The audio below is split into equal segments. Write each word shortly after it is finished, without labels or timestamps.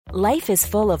Life is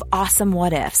full of awesome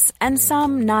what-ifs, and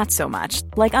some not so much,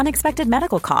 like unexpected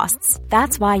medical costs.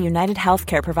 That's why United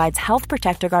Healthcare provides Health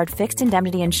Protector Guard fixed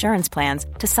indemnity insurance plans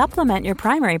to supplement your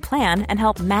primary plan and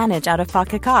help manage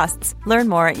out-of-pocket costs. Learn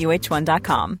more at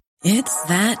uh1.com. It's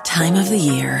that time of the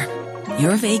year.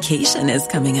 Your vacation is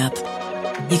coming up.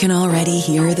 You can already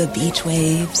hear the beach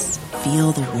waves,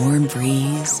 feel the warm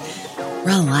breeze,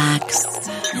 relax,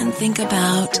 and think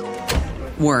about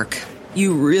work.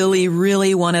 You really,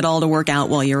 really want it all to work out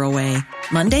while you're away.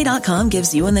 Monday.com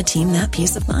gives you and the team that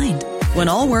peace of mind. When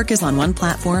all work is on one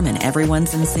platform and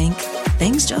everyone's in sync,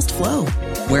 things just flow.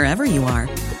 Wherever you are,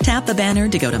 tap the banner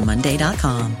to go to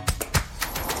Monday.com.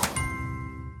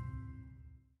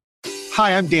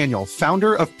 Hi, I'm Daniel,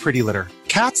 founder of Pretty Litter.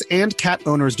 Cats and cat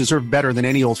owners deserve better than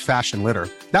any old-fashioned litter.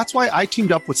 That's why I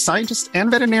teamed up with scientists and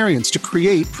veterinarians to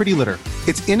create Pretty Litter.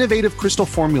 Its innovative crystal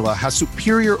formula has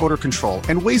superior odor control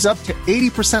and weighs up to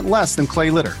 80% less than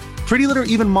clay litter. Pretty Litter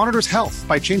even monitors health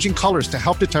by changing colors to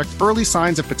help detect early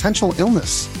signs of potential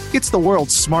illness. It's the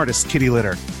world's smartest kitty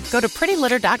litter. Go to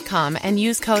prettylitter.com and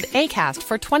use code ACAST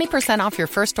for 20% off your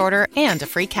first order and a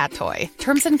free cat toy.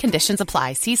 Terms and conditions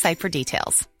apply. See site for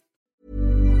details.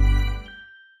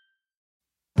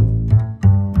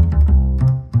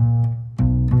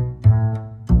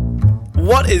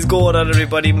 What is going on,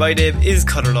 everybody? My name is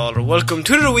Conor Lawler. Welcome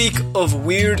to the week of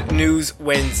Weird News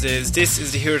Wednesdays. This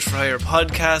is the Heroes for Hire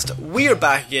podcast. We are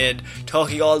back again,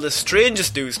 talking all the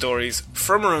strangest news stories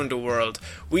from around the world.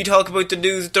 We talk about the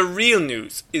news the real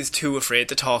news is too afraid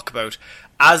to talk about.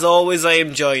 As always, I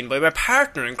am joined by my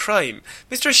partner in crime,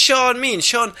 Mr. Sean Mean.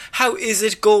 Sean, how is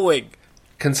it going?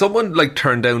 Can someone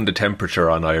turn down the temperature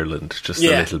on Ireland just a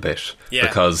little bit? Yeah.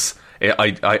 Because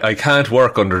I can't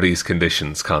work under these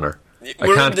conditions, Conor. I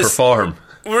can't perform.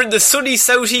 We're in the sunny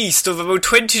southeast of about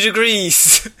 20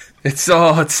 degrees. It's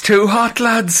too hot,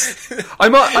 lads.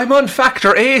 I'm on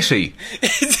factor 80.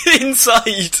 It's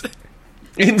inside.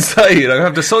 Inside, I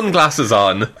have the sunglasses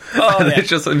on,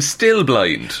 and I'm still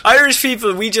blind. Irish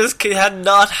people, we just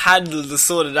cannot handle the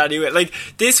sun in any way. Like,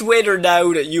 this weather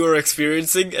now that you are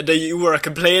experiencing and that you are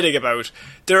complaining about,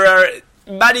 there are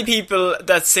many people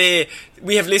that say,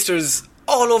 we have listeners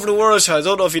all over the world, Sean. I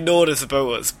don't know if you know this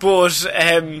about us, but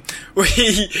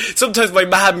sometimes my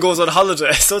mum goes on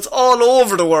holiday, so it's all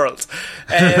over the world.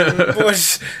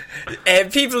 But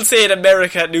people say in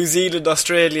America, New Zealand,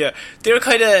 Australia,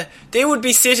 they would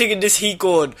be sitting in this heat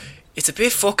going, it's a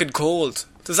bit fucking cold.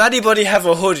 Does anybody have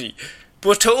a hoodie?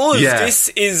 But to us, this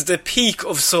is the peak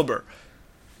of summer.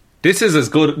 This is as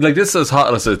good, this is as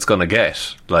hot as it's gonna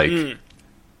get.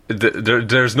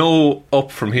 There's no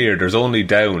up from here, there's only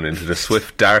down into the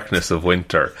swift darkness of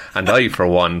winter, and I, for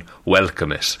one,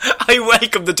 welcome it. I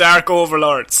welcome the dark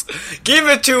overlords. Give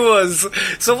it to us.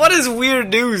 So what is weird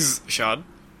news, Sean?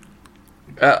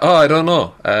 I don't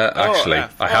know.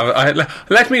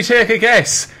 Let me take a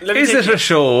guess. Is it a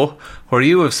show where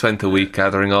you have spent the week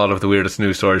gathering all of the weirdest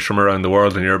news stories from around the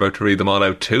world and you're about to read them all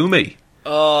out to me?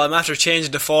 Oh, I'm after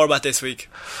changing the format this week.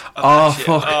 Fuck.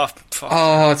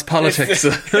 Oh, it's politics.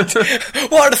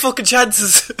 What are the fucking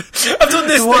chances? I've done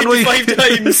this 5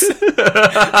 times.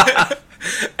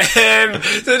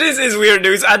 So this is weird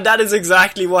news, and that is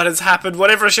exactly what has happened.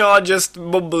 Whatever Sean just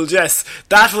mumbled, yes,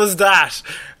 that was that.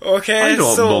 Okay, I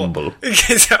don't mumble.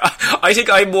 I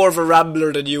think I'm more of a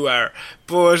rambler than you are.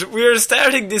 But we're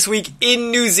starting this week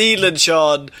in New Zealand,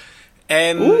 Sean.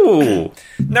 Ooh.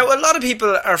 Now, a lot of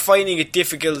people are finding it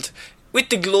difficult with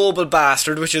the global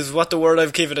bastard, which is what the word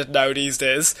I've given it now these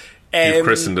days. You've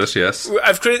christened it, yes.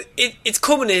 It's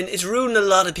coming in, it's ruining a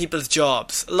lot of people's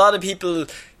jobs. A lot of people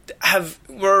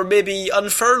were maybe on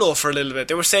furlough for a little bit.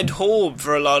 They were sent home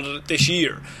for a lot of this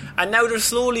year. And now they're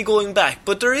slowly going back.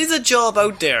 But there is a job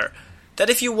out there that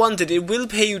if you want it will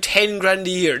pay you 10 grand a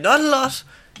year. Not a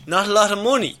lot of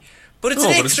money. But it's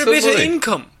an extra bit of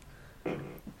income.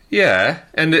 Yeah,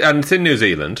 and it's in New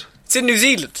Zealand. It's in New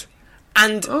Zealand.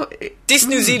 And this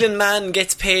New Zealand man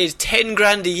gets paid 10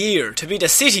 grand a year to be the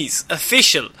city's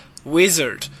official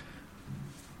wizard.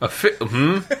 Now,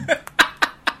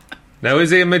 is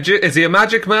he a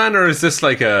magic man, or is this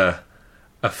like a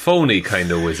phony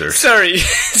kind of wizard? Sorry.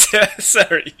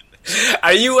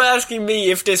 Are you asking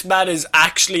me if this man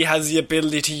actually has the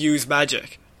ability to use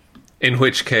magic? In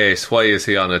which case, why is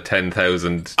he on a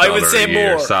 $10,000 I would say a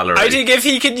year more. salary? I think if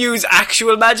he could use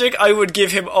actual magic, I would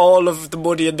give him all of the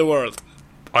money in the world.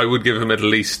 I would give him at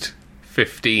least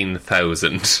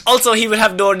 15,000. Also, he would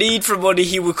have no need for money.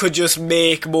 He could just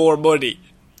make more money.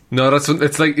 No,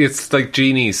 it's like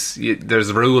genies.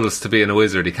 There's rules to being a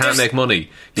wizard. You can't make money.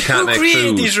 You can't make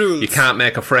food. These rules? You can't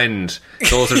make a friend.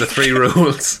 Those are the 3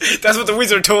 rules. That's what the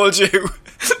wizard told you.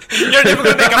 You're never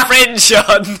going to make a friend,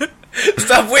 Sean.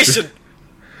 Stop wishing.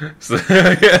 So,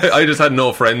 I just had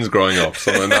no friends growing up,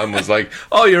 so my mum was like,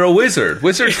 "Oh, you're a wizard.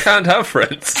 Wizards can't have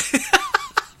friends."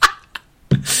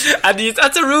 And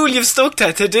that's a rule you've stuck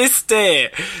to this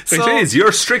day. So, it is.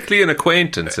 You're strictly an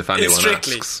acquaintance if anyone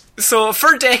asks. So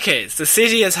for decades, the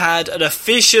city has had an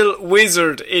official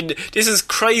wizard this is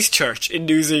Christchurch in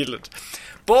New Zealand.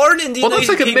 Born in the United that's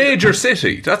like Kingdom. A major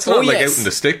city. That's not like out in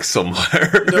the sticks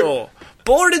somewhere. No.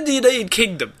 Born in the United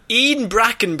Kingdom, Ian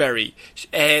Brackenbury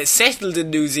settled in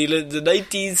New Zealand in the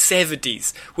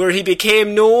 1970s, where he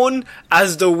became known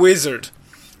as the Wizard.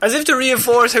 As if to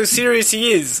reinforce how serious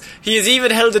he is, he has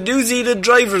even held a New Zealand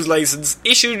driver's licence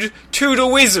issued to the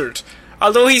Wizard,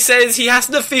 although he says he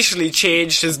hasn't officially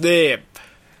changed his name.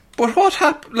 But what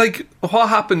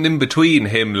happened in between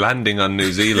him landing on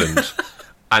New Zealand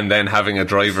and then having a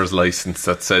driver's licence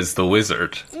that says the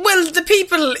Wizard? Well, the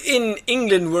people in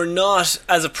England were not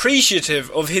as appreciative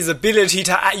of his ability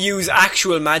to use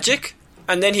actual magic,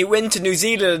 and then he went to New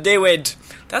Zealand and they went,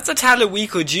 "That's a talent we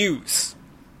could use."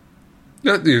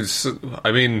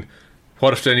 I mean,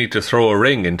 what if they need to throw a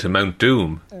ring into Mount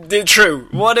Doom? True.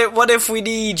 What if we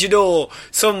need,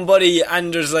 somebody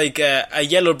and there's like a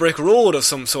yellow brick road of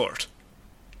some sort?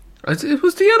 It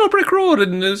was the yellow brick road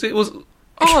in New Zealand. It was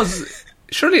Oz.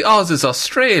 Surely Oz is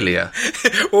Australia.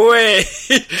 Wait.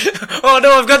 Oh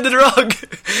no, I've gotten it wrong.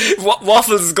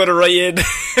 Waffles is going to write in.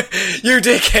 You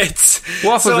dickheads.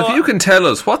 Waffles, if you can tell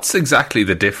us, what's exactly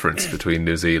the difference between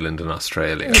New Zealand and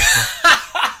Australia?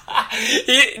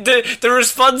 The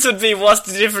response would be, what's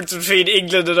the difference between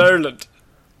England and Ireland?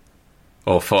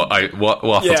 Oh,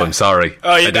 Waffles, yeah. I'm sorry. Oh,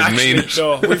 I didn't mean it.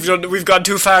 No, we've gone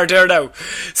too far there now.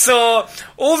 So,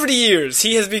 over the years,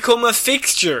 he has become a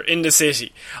fixture in the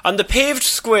city. On the paved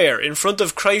square in front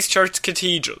of Christchurch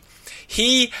Cathedral,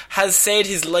 he has said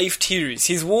his life theories.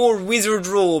 He's wore wizard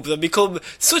robes and become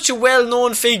such a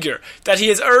well-known figure that he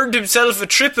has earned himself a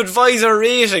TripAdvisor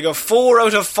rating of 4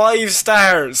 out of 5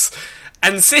 stars.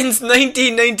 And since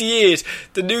 1998,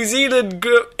 the New Zealand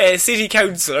City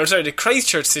Council, the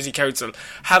Christchurch City Council,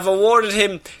 have awarded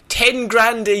him 10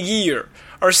 grand a year,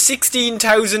 or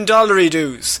 $16,000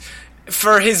 dues,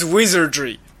 for his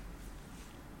wizardry.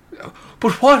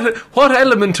 But what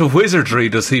element of wizardry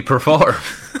does he perform?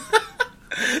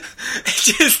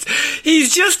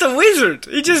 He's just a wizard.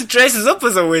 He just dresses up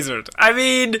as a wizard. I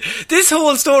mean, this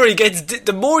whole story gets,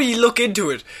 the more you look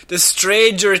into it, the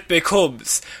stranger it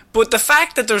becomes. But the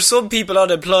fact that there's some people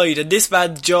unemployed and this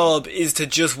man's job is to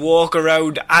just walk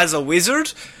around as a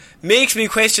wizard makes me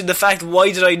question the fact,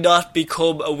 why did I not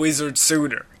become a wizard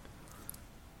sooner?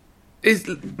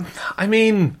 I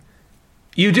mean,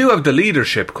 you do have the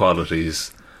leadership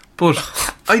qualities, but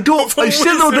I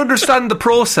still don't understand the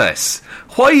process.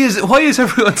 Why is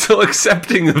everyone so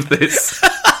accepting of this?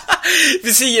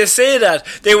 You see, you say that.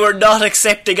 They were not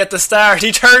accepting at the start.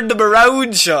 He turned them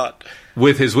around, Sean.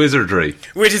 With his wizardry.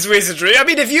 I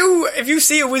mean, if you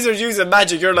see a wizard using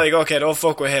magic, you're like, okay, don't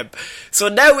fuck with him. So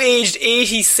now aged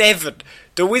 87,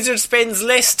 the wizard spends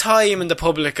less time in the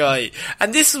public eye.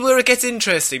 And this is where it gets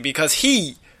interesting, because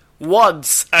he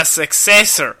wants a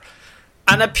successor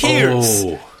and appears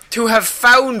to have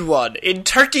found one in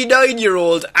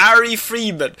 39-year-old Ari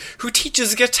Freeman, who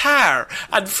teaches guitar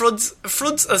and fronts a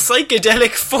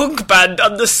psychedelic funk band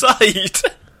on the side.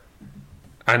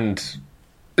 And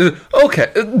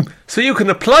so you can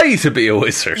apply to be a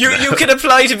wizard. You can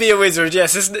apply to be a wizard.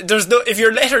 Yes, if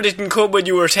your letter didn't come when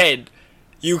you were 10,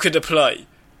 you could apply.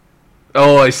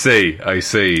 Oh, I see.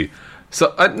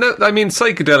 So, I mean,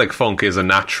 psychedelic funk is a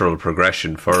natural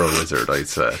progression for a wizard, I'd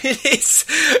say. It is.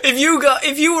 If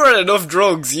you were on enough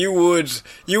drugs, you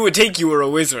would think you were a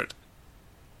wizard.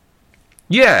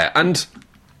 Yeah, and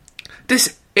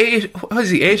what is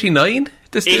he, 89?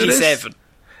 87.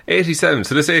 87.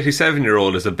 So this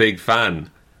 87-year-old is a big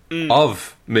fan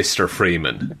of Mr.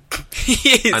 Freeman.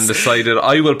 He is. And decided,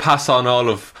 I will pass on all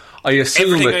of, I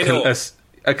assume,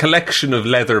 a collection of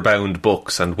leather-bound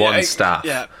books and one staff.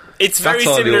 Yeah. It's very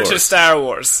similar to Star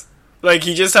Wars. Like,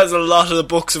 he just has a lot of the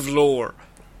books of lore.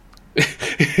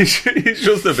 He's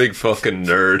just a big fucking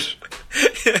nerd.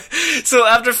 So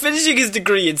after finishing his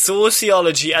degree in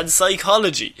sociology and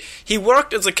psychology, he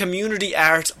worked as a community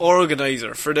arts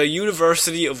organiser for the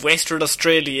University of Western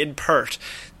Australia in Perth,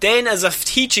 then as a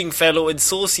teaching fellow in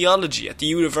sociology at the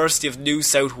University of New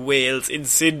South Wales in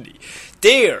Sydney.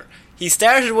 There, he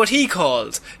started what he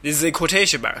called, this is in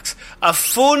quotation marks, a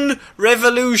fun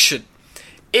revolution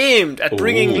aimed at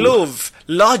bringing love,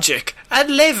 logic,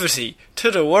 and levity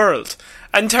to the world,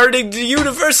 and turning the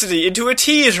university into a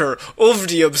theatre of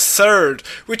the absurd,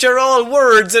 which are all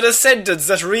words in a sentence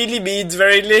that really means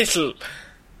very little.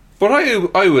 But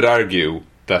I would argue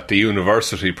that the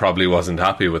university probably wasn't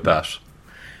happy with that.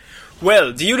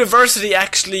 Well, the university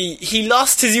he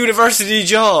lost his university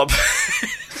job.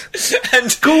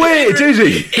 And go away, did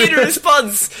he? In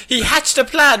response, he hatched a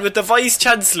plan with the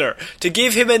Vice-Chancellor to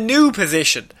give him a new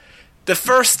position. The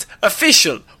first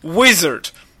official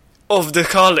wizard of the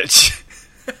college.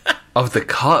 Of the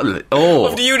college? Oh.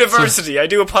 Of the university, so I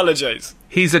do apologise.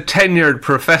 He's a tenured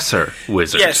professor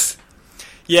wizard.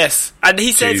 Yes, and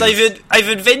he says, I've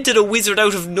invented a wizard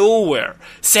out of nowhere,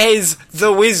 says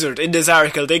the wizard in this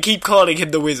article. They keep calling him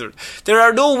the wizard. There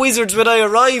are no wizards when I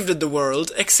arrived in the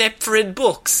world, except for in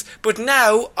books, but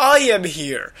now I am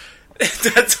here.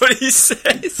 That's what he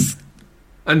says.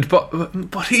 And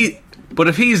but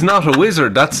if he's not a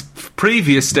wizard, that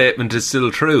previous statement is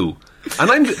still true. And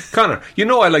I'm Connor, you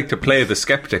know I like to play the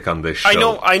skeptic on this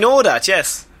show. I know that,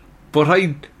 yes. But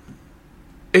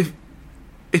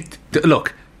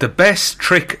look, the best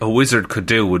trick a wizard could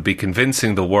do would be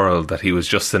convincing the world that he was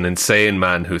just an insane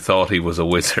man who thought he was a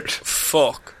wizard.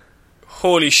 Fuck.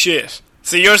 Holy shit.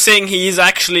 So you're saying he is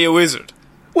actually a wizard?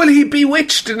 Well, he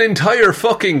bewitched an entire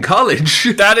fucking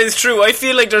college. That is true. I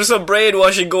feel like there's some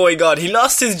brainwashing going on. He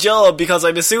lost his job because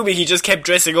I'm assuming he just kept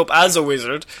dressing up as a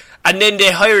wizard, and then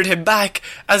they hired him back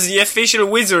as the official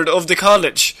wizard of the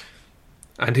college.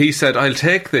 And he said, I'll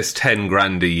take this 10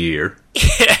 grand a year.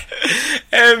 Yeah.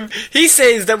 He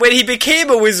says that when he became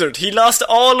a wizard, he lost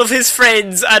all of his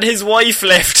friends and his wife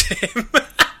left him.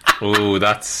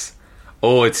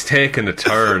 It's taken a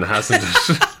turn, hasn't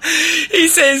it? He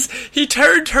says he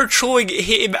turned her throwing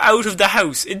him out of the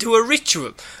house into a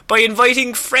ritual by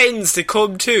inviting friends to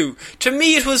come too. To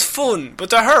me it was fun,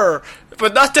 but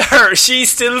not to her,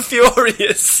 she's still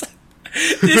furious.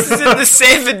 This is in the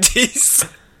 70s.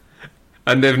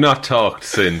 And they've not talked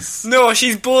since. No,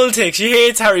 she's Baltic. She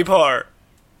hates Harry Potter.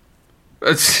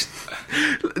 Do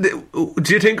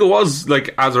you think it was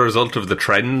like as a result of the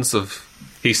trends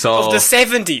he saw of the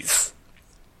 70s?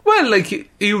 Well, like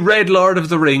he read Lord of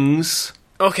the Rings.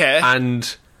 Okay.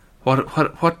 And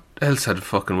what else had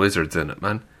fucking wizards in it,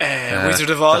 man?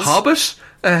 Wizard of Oz. The Hobbit.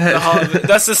 The Hobbit.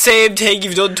 That's the same thing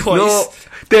you've done twice. No,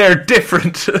 they're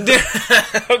different.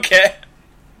 Okay.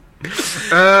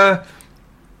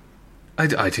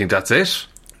 I think that's it.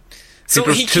 So it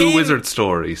was two wizard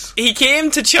stories. He came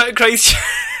to Christchurch.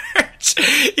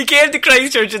 He came to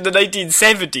Christchurch in the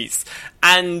 1970s,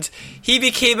 and he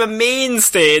became a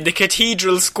mainstay in the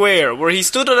Cathedral Square, where he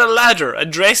stood on a ladder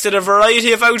and dressed in a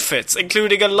variety of outfits,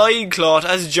 including a loincloth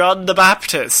as John the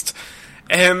Baptist.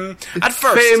 At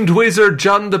first, famed wizard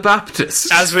John the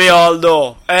Baptist, as we all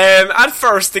know. At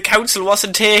first, the council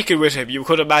wasn't taken with him, you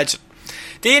could imagine.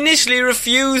 They initially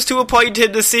refused to appoint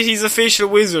him the city's official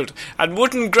wizard and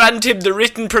wouldn't grant him the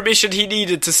written permission he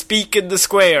needed to speak in the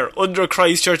square under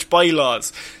Christchurch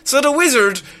bylaws. So the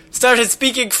wizard started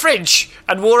speaking French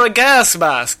and wore a gas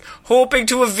mask, hoping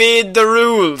to evade the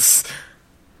rules.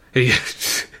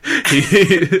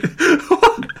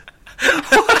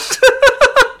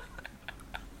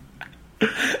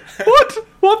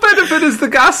 What benefit is the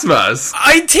gas mask?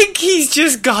 I think he's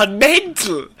just gone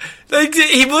mental. Like,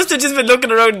 he must have just been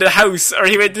looking around the house, or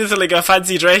he went into like a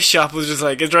fancy dress shop, was just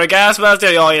like, is there a gas mask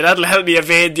there? Oh yeah, that'll help me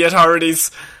evade the authorities.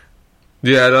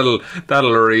 Yeah,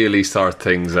 that'll really sort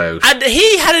things out. And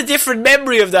he had a different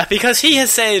memory of that, because he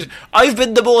has said, I've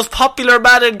been the most popular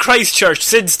man in Christchurch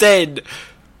since then.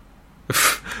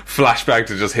 Flashback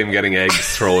to just him getting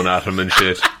eggs thrown at him and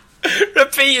shit.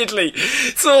 Repeatedly.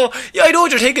 So, yeah, I know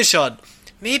what you're thinking, Sean.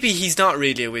 Maybe he's not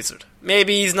really a wizard.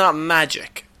 Maybe he's not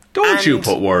magic. Don't you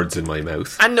put words in my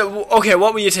mouth. And okay,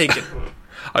 what were you thinking?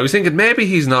 I was thinking maybe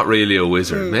he's not really a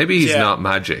wizard. Maybe he's not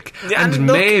magic. And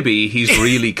maybe he's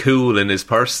really cool in his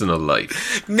personal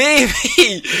life. Maybe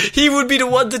he would be the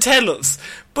one to tell us.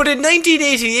 But in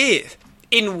 1988,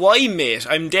 in Waimate,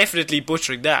 I'm definitely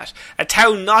butchering that, a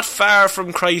town not far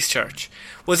from Christchurch,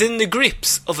 was in the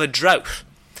grips of a drought.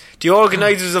 The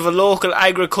organisers of a local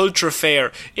agriculture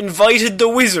fair invited the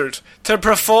wizard to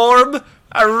perform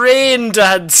a rain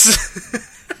dance.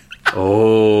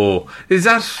 Oh, is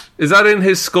that in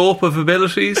his scope of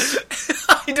abilities?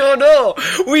 I don't know.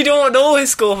 We don't know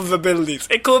his scope of abilities.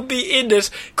 It could be in it.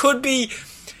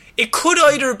 It could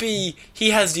either be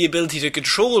he has the ability to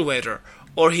control weather,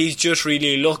 or he's just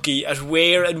really lucky at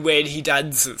where and when he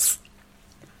dances.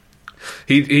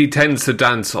 He tends to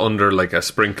dance under like a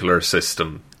sprinkler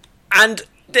system. And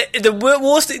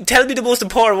Tell me the most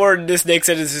important word in this next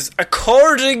sentence is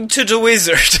according to the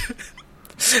wizard.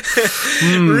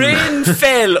 Rain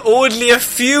fell only a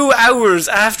few hours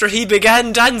after he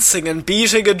began dancing and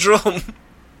beating a drum.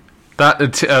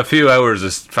 That a few hours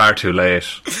is far too late.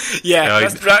 Yeah,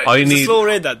 I need a slow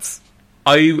rain dance.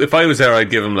 If I was there,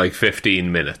 I'd give him like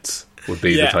 15 minutes would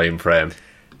be the time frame.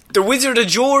 The wizard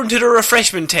adjourned to the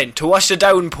refreshment tent to watch the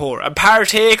downpour and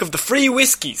partake of the free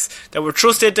whiskies that were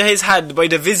thrust into his hand by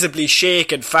the visibly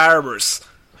shaken farmers.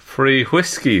 Free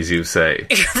whiskies, you say?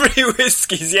 Free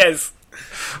whiskies, yes.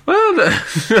 Well,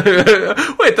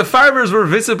 wait, the farmers were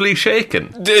visibly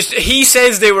shaken? He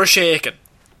says they were shaken.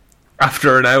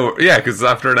 After an hour, yeah, because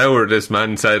after an hour this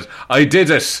man said, I did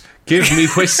it, give me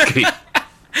whiskey.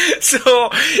 So,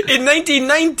 in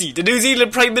 1990, the New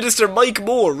Zealand Prime Minister Mike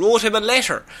Moore wrote him a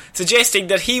letter suggesting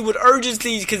that he would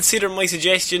urgently consider my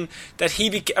suggestion that he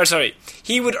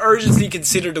would urgently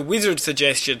consider the wizard's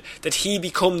suggestion that he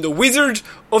become the Wizard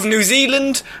of New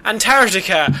Zealand,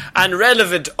 Antarctica and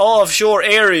relevant offshore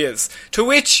areas, to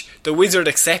which the wizard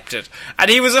accepted,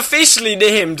 and he was officially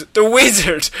named the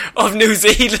Wizard of New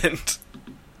Zealand.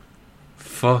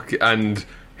 Fuck, and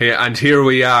here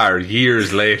we are,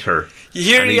 years later.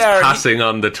 Here he's passing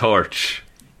on the torch.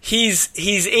 He's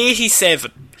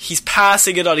 87. He's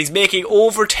passing it on. He's making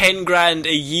over 10 grand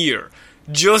a year,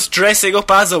 just dressing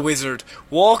up as a wizard,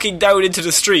 walking down into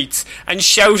the streets and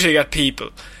shouting at people.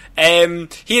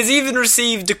 He has even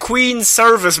received the Queen's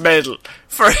Service Medal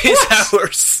for his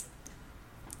hours.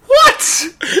 What?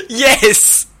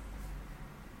 Yes.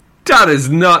 That's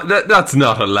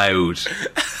not allowed.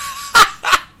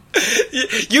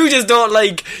 You just don't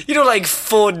like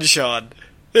fun, Sean.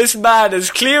 This man is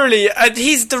clearly, and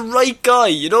he's the right guy,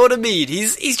 you know what I mean?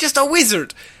 He's just a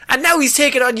wizard. And now he's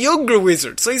taking on younger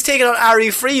wizards. So he's taking on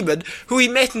Ari Freeman, who he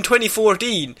met in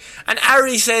 2014. And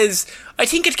Ari says, I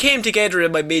think it came together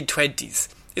in my mid-20s.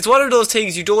 It's one of those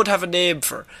things you don't have a name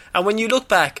for. And when you look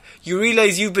back, you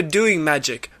realise you've been doing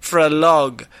magic for a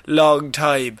long, long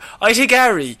time. I think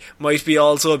Ari might be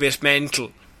also a bit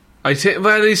mental.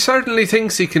 Well, he certainly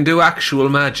thinks he can do actual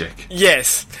magic.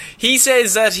 Yes. He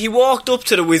says that he walked up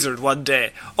to the wizard one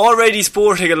day, already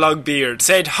sporting a long beard,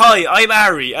 said, Hi, I'm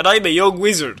Ari, and I'm a young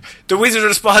wizard. The wizard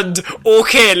responded,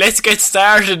 Okay, let's get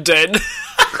started then.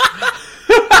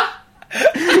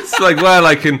 It's like, well,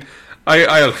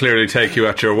 I'll clearly take you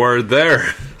at your word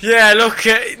there. Yeah, look,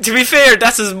 to be fair,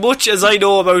 that's as much as I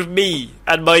know about me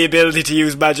and my ability to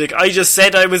use magic. I just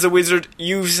said I was a wizard,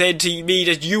 you said to me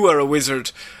that you are a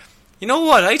wizard. You know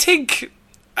what, I think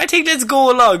let's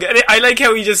go along. And I like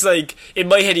how he just, in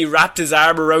my head, he wrapped his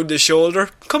arm around his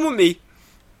shoulder. Come with me.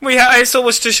 I have so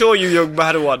much to show you, young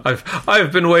Padawan.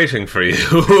 I've been waiting for you.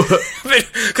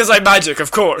 Because I'm magic, of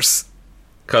course.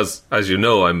 Because, as you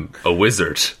know, I'm a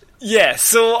wizard. Yeah,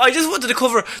 so I just wanted to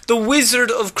cover the Wizard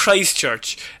of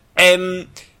Christchurch.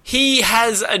 He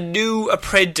has a new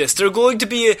apprentice.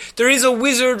 There is a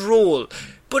wizard role.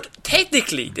 But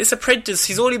technically, this apprentice,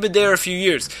 he's only been there a few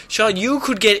years. Sean, you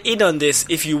could get in on this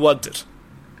if you wanted.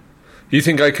 You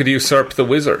think I could usurp the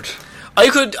wizard?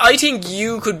 I think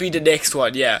you could be the next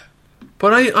one, yeah.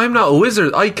 But I'm not a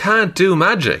wizard. I can't do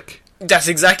magic. That's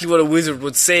exactly what a wizard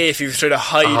would say if he was trying to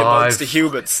hide amongst the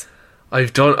humans.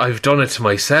 I've done it to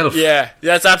myself. Yeah,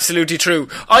 that's absolutely true.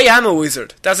 I am a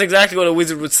wizard. That's exactly what a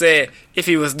wizard would say if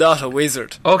he was not a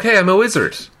wizard. Okay, I'm a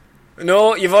wizard.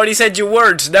 No, you've already said you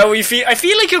weren't. Now I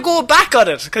feel like you're going back on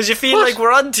it because you feel like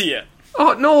we're onto you.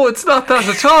 Oh no, it's not that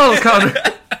at all, Connor.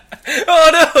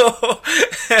 Oh no.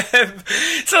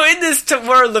 So in this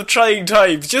world of trying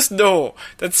times, just know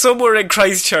that somewhere in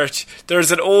Christchurch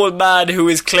there's an old man who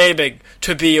is claiming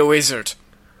to be a wizard.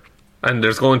 And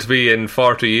there's going to be, in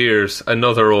 40 years,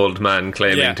 another old man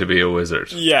claiming to be a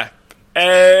wizard. Yeah.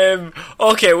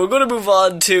 Okay, we're going to move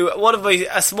on to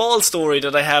a small story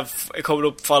that I have coming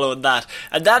up following that,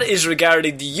 and that is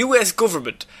regarding the US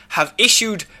government have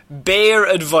issued bear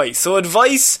advice. So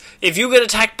advice, if you get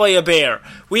attacked by a bear.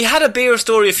 We had a bear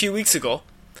story a few weeks ago,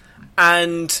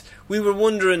 and we were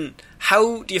wondering,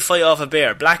 how do you fight off a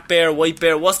bear? Black bear, white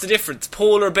bear, what's the difference?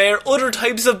 Polar bear, other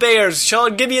types of bears.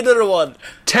 Sean, give me another one.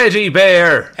 Teddy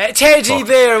bear. Teddy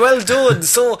bear, well done.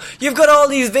 So, you've got all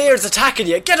these bears attacking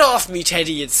you. Get off me,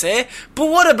 Teddy, you'd say. But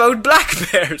what about black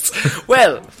bears?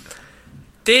 Well,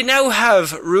 they now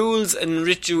have rules and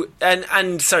guidelines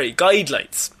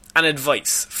and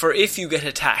advice for if you get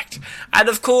attacked. And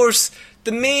of course,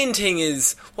 the main thing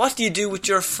is, what do you do with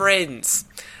your friends?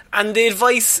 And the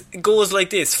advice goes like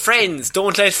this. Friends,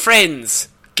 don't let friends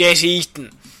get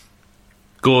eaten.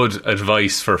 Good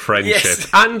advice for friendship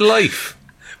and life.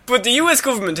 But the US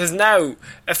government has now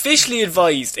officially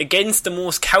advised against the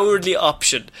most cowardly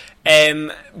option,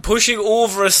 pushing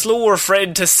over a slower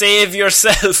friend to save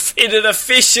yourself in an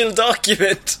official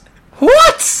document.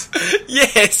 What?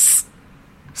 Yes.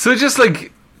 So just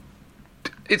like...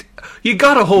 You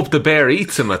gotta hope the bear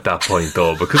eats him at that point,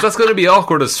 though, because that's gonna be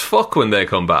awkward as fuck when they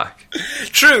come back.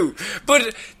 True,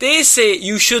 but they say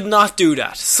you should not do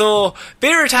that. So,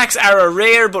 bear attacks are a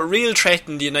rare but real threat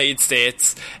in the United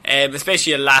States,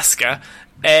 especially Alaska.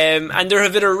 And there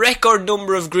have been a record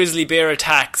number of grizzly bear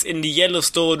attacks in the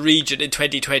Yellowstone region in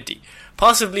 2020.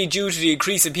 Possibly due to the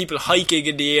increase in people hiking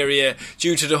in the area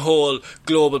due to the whole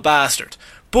global bastard.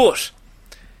 But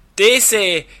they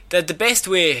say that the best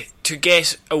way to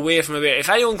get away from a bear, if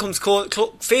anyone comes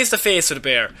face to face with a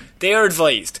bear, they are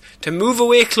advised to move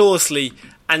away closely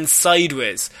and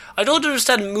sideways. I don't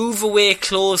understand move away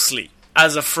closely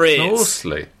as a phrase.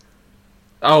 Closely?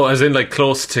 Oh, as in like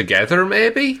close together,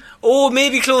 maybe? Oh,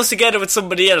 maybe close together with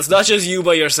somebody else, not just you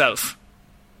by yourself.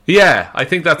 Yeah, I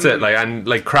think that's it. Like, and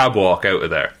like crab walk out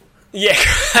of there. Yeah,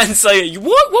 and so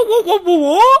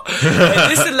what?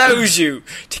 This allows you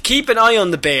to keep an eye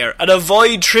on the bear and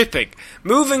avoid tripping.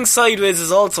 Moving sideways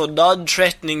is also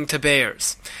non-threatening to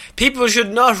bears. People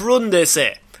should not run, they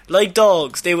say. Like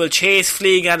dogs, they will chase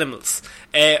fleeing animals,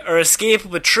 or escape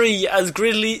up a tree, as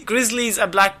grizzlies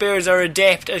and black bears are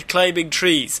adept at climbing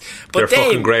trees. But they're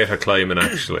fucking great at climbing,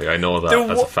 actually. I know that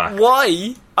as a fact.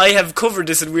 Why I have covered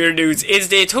this in Weird News is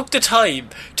they took the time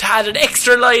to add an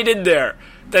extra line in there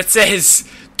that says,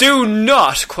 do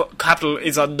not, capital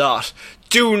is on not,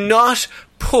 do not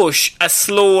push a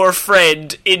slower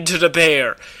friend into the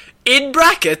bear. In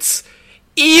brackets,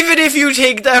 even if you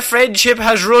think that friendship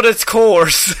has run its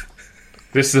course.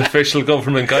 This is official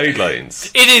government guidelines.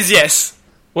 It is, yes.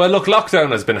 Well, look,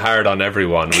 lockdown has been hard on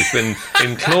everyone. We've been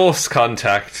in close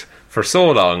contact for so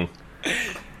long.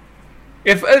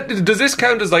 If does this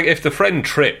count as like if the friend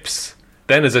trips,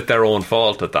 then is it their own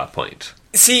fault at that point?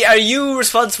 See, are you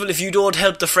responsible if you don't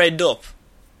help the friend up?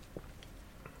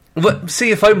 But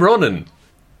see, if I'm running,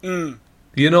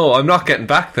 you know, I'm not getting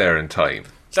back there in time.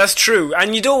 That's true,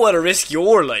 and you don't want to risk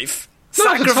your life.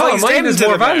 Not at all. Mine is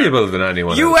more valuable than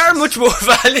anyone You else's. are much more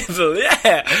valuable,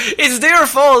 yeah. It's their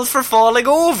fault for falling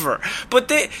over. But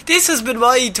this has been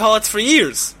my thoughts for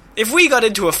years. If we got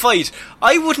into a fight,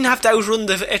 I wouldn't have to outrun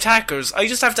the attackers. I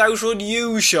just have to outrun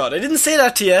you, Sean. I didn't say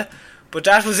that to you, but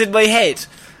that was in my head.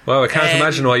 Well, I can't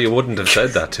imagine why you wouldn't have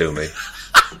said that to me.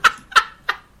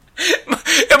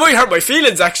 It might hurt my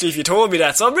feelings, actually, if you told me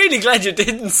that, so I'm really glad you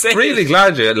didn't say Really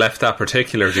glad you left that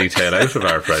particular detail out of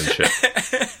our friendship.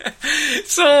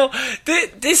 So,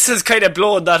 this has kind of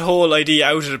blown that whole idea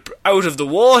out of the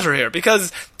water here,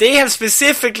 because they have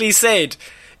specifically said,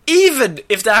 even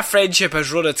if that friendship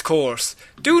has run its course,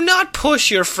 do not push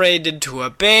your friend into a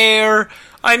bear.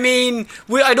 I mean,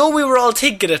 I know we were all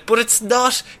thinking it, but it's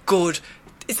not good.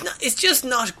 It's just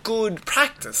not good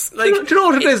practice. Like, do you know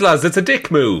what it is, lads? It's a dick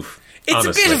move. It's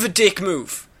honestly. a bit of a dick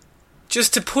move.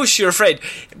 Just to push your friend.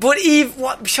 But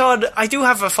Sean, I do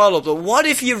have a follow-up though. What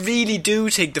if you really do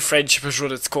think the friendship has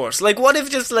run its course? Like, what if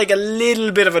just like a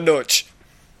little bit of a nudge?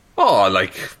 Oh,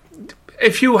 like,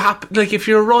 if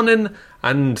you're running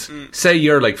and say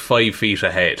you're like 5 feet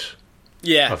ahead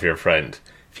of your friend,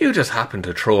 if you just happen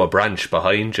to throw a branch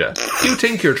behind you, you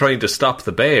think you're trying to stop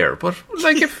the bear, but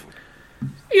like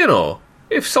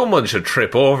if someone should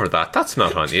trip over that, that's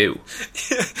not on you.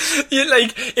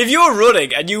 If you're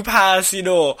running and you pass, a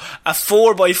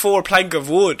 4x4 plank of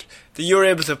wood that you're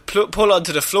able to pull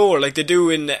onto the floor like they do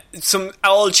in some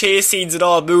all chase scenes in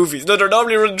all movies. No, they're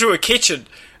normally running through a kitchen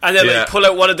and then pull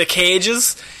out one of the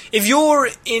cages. If you're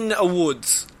in a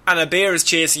woods and a bear is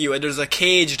chasing you and there's a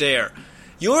cage there,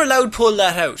 you're allowed to pull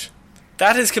that out.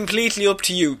 That is completely up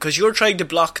to you because you're trying to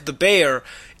block the bear.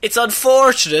 It's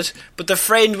unfortunate, but the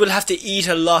friend will have to eat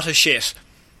a lot of shit.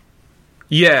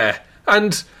 Yeah,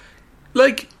 and,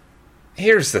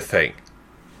 here's the thing.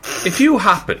 If you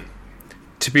happen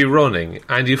to be running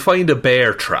and you find a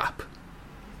bear trap,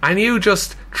 and you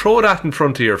just throw that in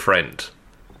front of your friend,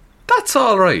 that's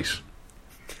alright.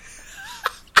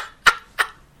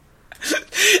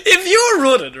 If you're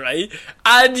running, right,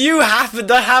 and you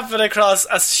happen across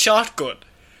a shotgun,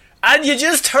 and you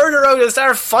just turn around and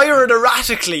start firing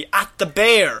erratically at the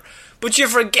bear, but you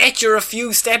forget you're a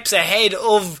few steps ahead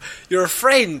of your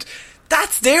friend,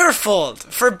 that's their fault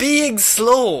for being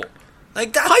slow.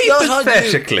 Like, that's not on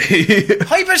you.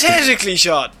 Hypothetically,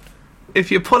 Sean.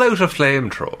 If you pull out a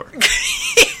flamethrower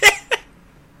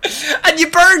and you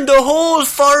burn the whole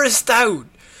forest down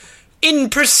in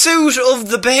pursuit of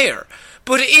the bear,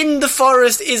 but in the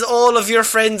forest is all of your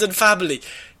friends and family,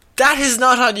 that is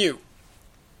not on you.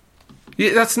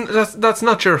 Yeah, that's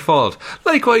not your fault.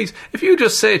 Likewise, if you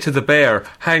just say to the bear,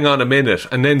 hang on a minute,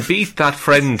 and then beat that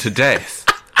friend to death,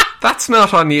 that's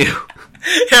not on you.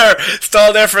 Here,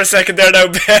 stall there for a second there now,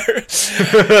 bear.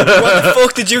 What the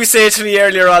fuck did you say to me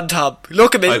earlier on, Tom?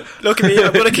 Look at me,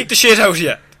 I'm going to kick the shit out of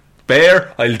you.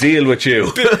 Bear, I'll deal with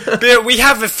you. Bear, we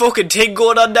have a fucking thing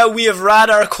going on now. We have ran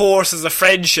our course as a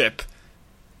friendship.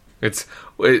 It's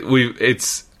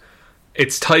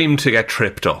time to get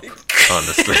tripped up,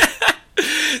 honestly.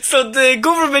 So the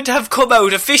government have come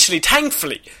out officially,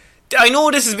 thankfully. I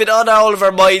know this has been on all of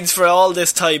our minds for all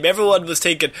this time. Everyone was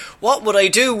thinking, what would I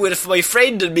do if my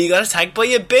friend and me got attacked by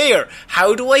a bear?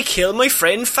 How do I kill my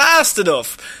friend fast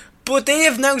enough? But they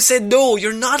have now said, no,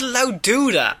 you're not allowed to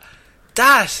do that.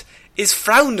 That is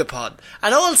frowned upon.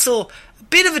 And also, a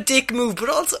bit of a dick move, but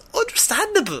also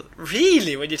understandable,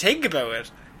 really, when you think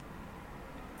about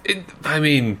it.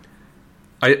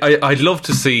 I'd love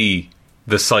to see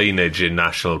the signage in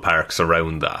national parks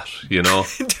around that, you know?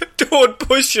 Don't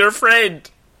push your friend.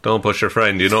 Don't push your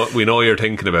friend, you know, we know you're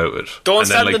thinking about it. Don't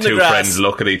stand in the two grass. Friends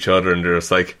look at each other and they're just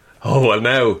like, oh, well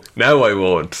now I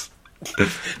won't.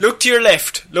 Look to your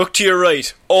left, look to your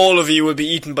right. All of you will be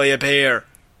eaten by a bear.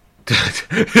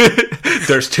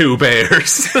 There's two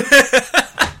bears.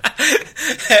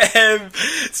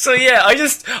 So yeah,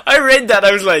 I read that,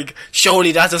 I was like,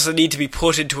 surely that doesn't need to be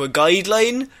put into a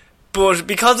guideline. But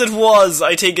because it was,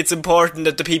 I think it's important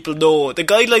that the people know the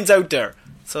guideline's out there.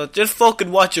 So just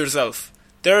fucking watch yourself.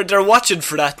 They're watching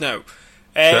for that now.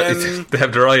 They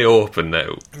have their eye open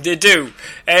now. They do.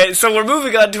 So we're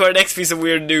moving on to our next piece of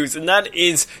weird news, and that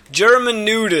is German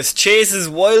nudist chases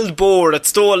wild boar that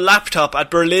stole laptop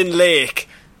at Berlin Lake.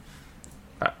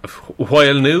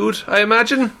 While nude, I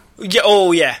imagine? Yeah.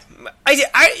 Oh yeah.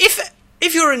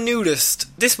 If you're a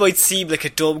nudist, this might seem like a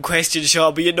dumb question,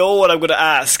 Sean, but you know what I'm going to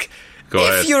ask. Go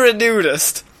ahead. If you're a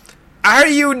nudist, are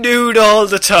you nude all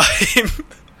the time?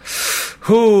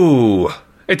 Ooh.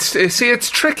 It's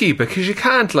tricky because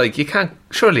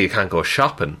surely you can't go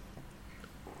shopping.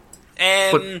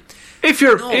 But if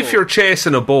you're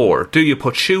chasing a boar, do you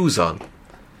put shoes on?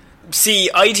 See,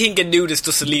 I think a nudist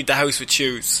doesn't leave the house with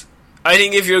shoes. I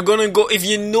think if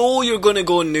you know you're gonna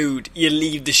go nude, you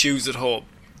leave the shoes at home.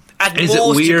 At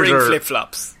most, you bring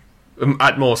flip-flops.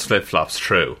 At most, flip-flops,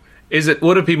 true.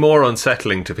 Would it be more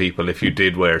unsettling to people if you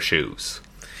did wear shoes?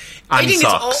 And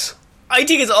socks? I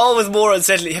think it's always more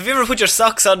unsettling. Have you ever put your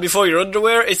socks on before your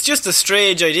underwear? It's just a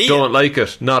strange idea. Don't like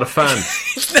it. Not a fan.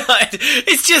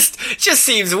 It just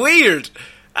seems weird.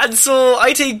 And so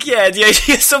I think, yeah, the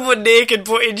idea of someone naked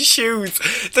putting shoes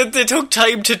that they took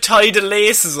time to tie the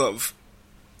laces of.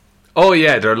 Oh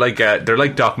yeah, they're like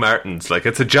Doc Martens. Like,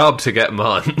 it's a job to get them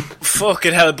on.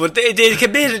 Fucking hell, but they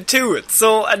committed to it.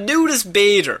 So a nudist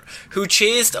bather who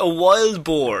chased a wild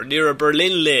boar near a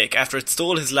Berlin lake after it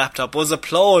stole his laptop was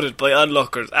applauded by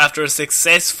onlookers after a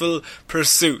successful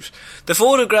pursuit. The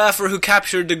photographer who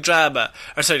captured the drama,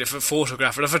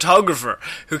 the photographer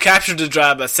who captured the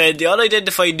drama said the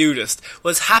unidentified nudist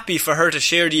was happy for her to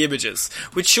share the images,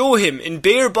 which show him in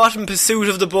bare-bottom pursuit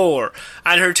of the boar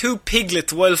and her two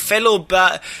piglets while fellow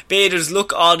bathers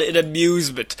look on in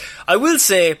amusement. I will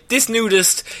say, this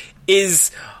nudist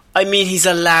he's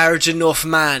a large enough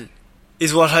man,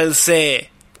 is what I'll say.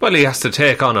 Well, he has to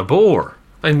take on a boar.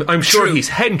 I'm sure True. He's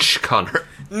hench, Connor.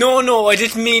 No, I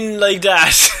didn't mean like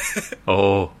that.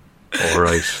 Oh,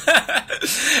 alright.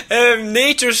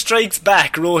 Nature Strikes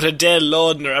Back, wrote Adele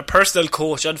Laudner, a personal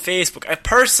coach, on Facebook. A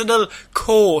personal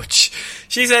coach.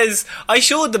 She says, I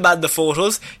showed the man the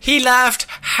photos. He laughed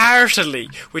heartily,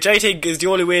 which I think is the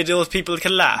only way those people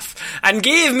can laugh, and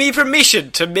gave me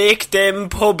permission to make them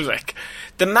public.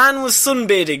 The man was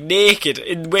sunbathing naked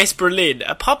in West Berlin,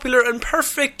 a popular and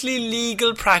perfectly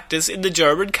legal practice in the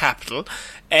German capital.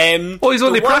 He's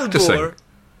only practicing.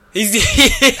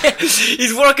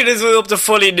 He's working his way up to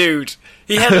fully nude.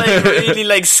 He had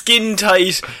really skin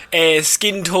tight,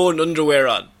 skin toned underwear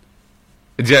on.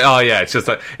 Oh yeah,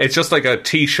 it's just like a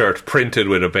t-shirt printed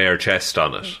with a bare chest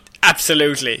on it.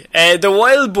 Absolutely. The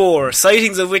wild boar,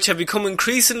 sightings of which have become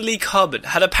increasingly common,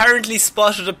 had apparently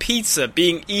spotted a pizza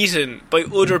being eaten by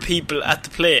other people at the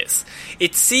place.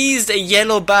 It seized a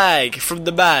yellow bag from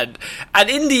the man, and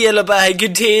in the yellow bag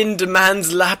contained the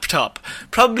man's laptop,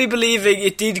 probably believing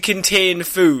it did contain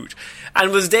food, and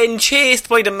was then chased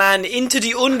by the man into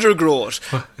the undergrowth.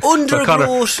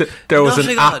 Connor, there was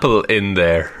an apple in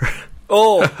there.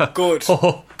 Oh, good.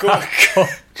 Good. Oh,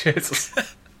 Jesus.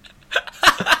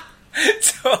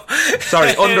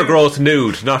 Sorry, undergrowth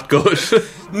nude, not good.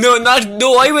 No,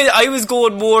 I was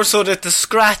going more so that the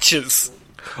scratches.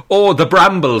 Oh, the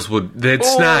brambles they'd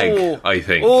snag, I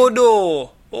think. Oh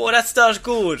no, that's not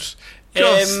good.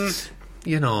 Just,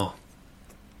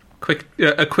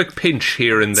 a quick pinch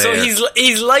here and there. So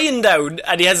he's lying down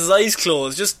and he has his eyes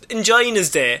closed, just enjoying his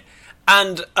day,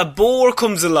 and a boar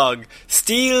comes along,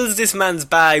 steals this man's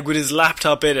bag with his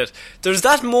laptop in it. There's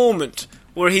that moment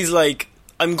where he's like,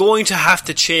 I'm going to have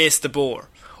to chase the boar.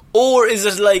 Or is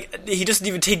it like, he doesn't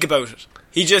even think about it?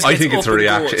 He just gets I think it's a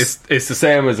reaction. It's the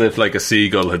same as if like a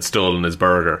seagull had stolen his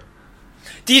burger.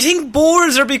 Do you think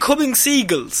boars are becoming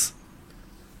seagulls?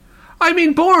 I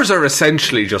mean, boars are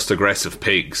essentially just aggressive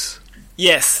pigs.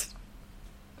 Yes.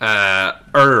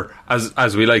 Or,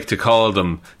 as we like to call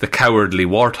them, the cowardly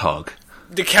warthog.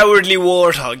 The cowardly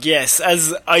warthog, yes.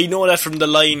 As I know that from The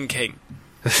Lion King.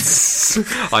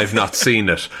 I've not seen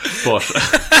it, but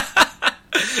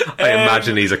I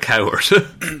imagine he's a coward.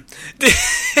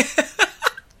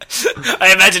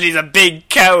 I imagine he's a big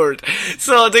coward.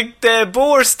 So the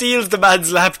boar steals the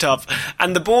man's laptop,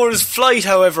 and the boar's flight,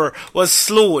 however, was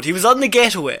slowed. He was on the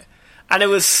getaway, and it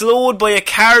was slowed by a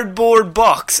cardboard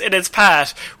box in its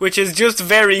path, which is just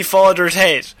very Father's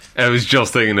head. I was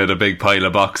just thinking of a big pile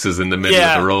of boxes in the middle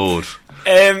of the road.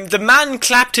 The man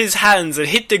clapped his hands and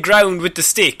hit the ground with the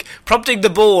stick, prompting the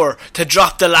boar to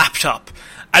drop the laptop.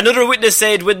 Another witness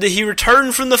said when he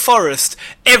returned from the forest,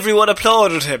 everyone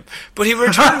applauded him. But he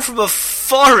returned from a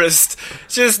forest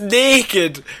just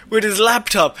naked with his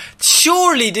laptop.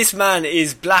 Surely this man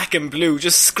is black and blue,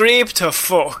 just scraped to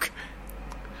fuck.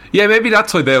 Yeah, maybe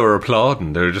that's why they were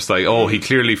applauding. They were just like, oh, he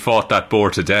clearly fought that boar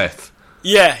to death.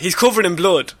 Yeah, he's covered in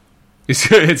blood.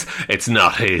 It's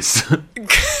not his.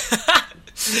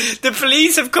 The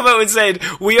police have come out and said,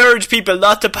 we urge people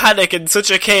not to panic in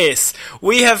such a case.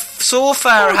 We have so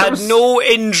far had no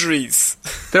injuries.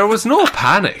 There was no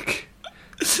panic.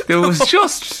 There was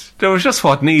just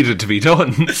what needed to be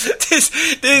done.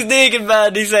 This naked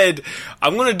man, he said,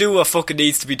 I'm going to do what fucking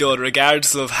needs to be done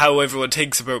regardless of how everyone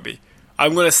thinks about me.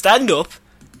 I'm going to stand up,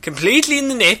 completely in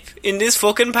the nip, in this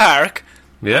fucking park,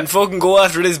 and fucking go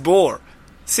after this boar.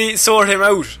 Sort him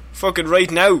out, fucking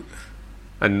right now.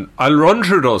 And I'll run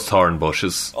through those thorn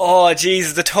bushes. Oh,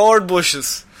 Jesus, the thorn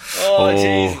bushes. Oh,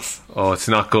 Jesus. Oh, it's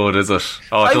not good, is it?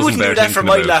 Oh, I wouldn't do that for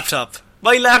my laptop.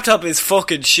 My laptop is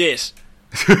fucking shit.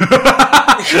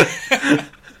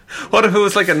 What if it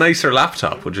was like a nicer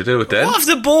laptop? Would you do it then? What if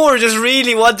the boar just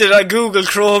really wanted a Google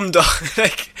Chrome doc?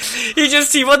 Like,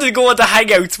 he wanted to go on the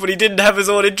Hangouts, but he didn't have his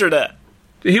own internet.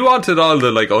 He wanted all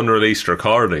the like unreleased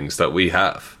recordings that we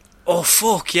have. Oh,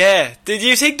 fuck, yeah. Did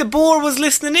you think the boar was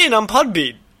listening in on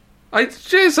Podbean? I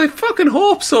fucking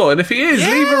hope so. And if he is,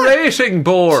 leave a rating,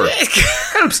 boar.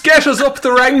 Helps get us up the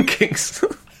rankings.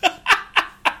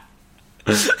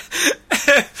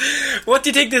 What do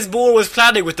you think this boar was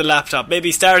planning with the laptop?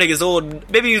 Maybe starting his own...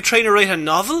 Maybe he was trying to write a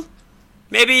novel?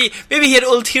 Maybe he had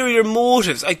ulterior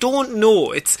motives. I don't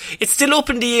know. It's still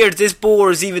up in the air if this boar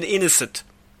is even innocent.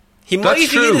 He might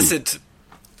be innocent.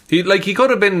 He could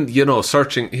have been,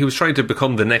 searching. He was trying to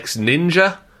become the next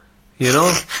ninja,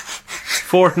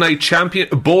 Fortnite champion,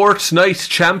 Bortnite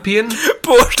champion.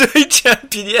 Bortnite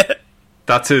champion, yeah.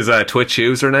 That's his Twitch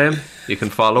username. You can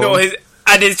follow him.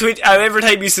 His Twitch. Every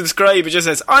time you subscribe, it just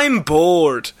says, "I'm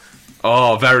bored."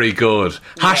 Oh, very good.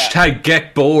 Yeah. Hashtag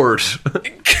get bored.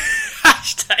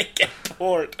 Hashtag get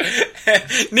bored.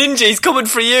 Ninja, he's coming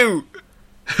for you.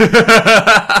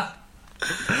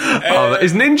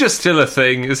 Is Ninja still a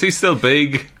thing? Is he still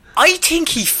big? I think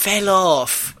he fell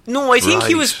off. No, I think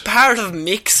he was part of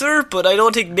Mixer, but I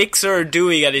don't think Mixer are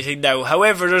doing anything now.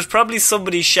 However, there's probably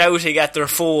somebody shouting at their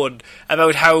phone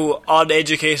about how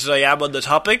uneducated I am on the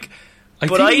topic. I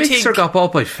think Mixer got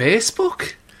bought by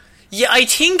Facebook. Yeah, I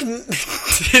think...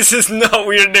 This is not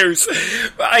weird news.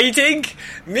 I think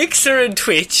Mixer and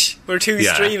Twitch were two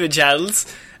streaming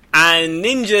channels, and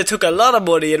Ninja took a lot of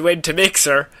money and went to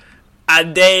Mixer,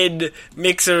 and then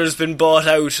Mixer's been bought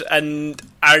out and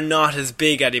are not as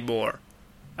big anymore,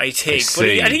 I think. But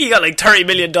I think he got like $30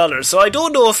 million, so I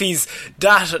don't know if he's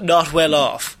that not well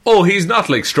off. Oh, he's not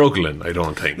like struggling, I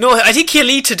don't think. No, I think he'll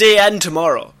eat today and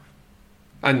tomorrow.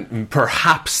 And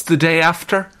perhaps the day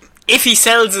after? If he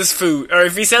sells his food, or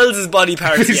if he sells his body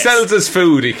parts, If he sells his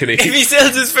food, he can eat. If he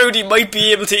sells his food, he might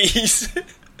be able to eat.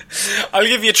 I'll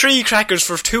give you 3 crackers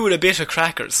for 2 and a bit of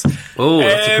crackers. Oh,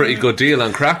 that's a pretty good deal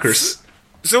on crackers.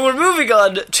 So we're moving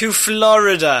on to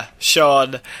Florida,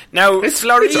 Sean. Now, it's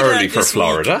Florida early for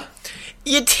Florida.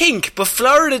 You'd think, but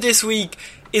Florida this week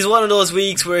is one of those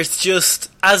weeks where it's just,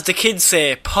 as the kids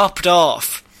say, popped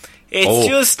off. It's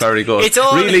just very good. It's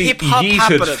all really hip-hop yeeted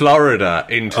happening. Florida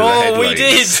into the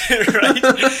headlines. We did,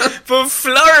 right? But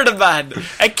Florida man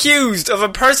accused of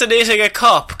impersonating a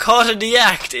cop caught in the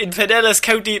act in Pinellas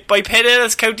County by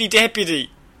Pinellas County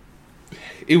deputy.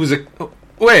 It was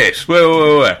Wait.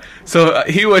 So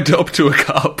he went up to a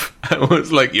cop and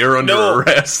was like, "You're under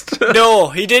arrest." No,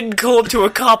 he didn't go up to a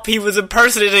cop. He was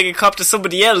impersonating a cop to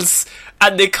somebody else,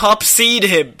 and the cop seen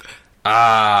him.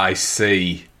 Ah, I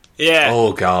see. Yeah.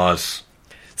 Oh, God.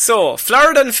 So,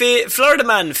 Florida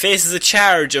man faces a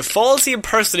charge of falsely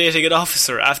impersonating an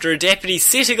officer after a deputy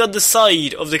sitting on the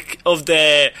side of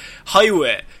the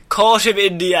highway caught him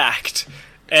in the act.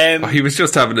 He was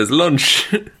just having his lunch.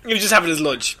 He was just having his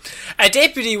lunch. A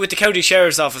deputy with the county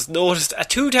sheriff's office noticed a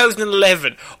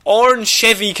 2011 orange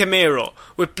Chevy Camaro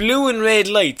with blue and red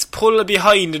lights pull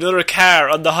behind another car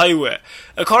on the highway.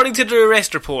 According to the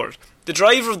arrest report, the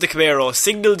driver of the Camaro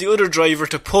signalled the other driver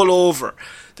to pull over.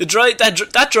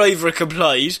 That driver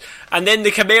complied, and then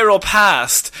the Camaro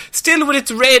passed, still with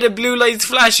its red and blue lights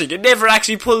flashing. It never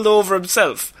actually pulled over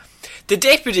himself. The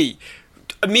deputy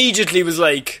immediately was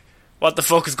like, "What the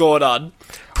fuck is going on?"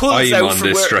 I'm on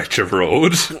this stretch of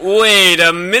road. Wait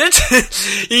a minute.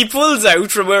 He pulls out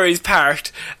from where he's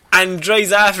parked and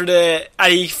drives after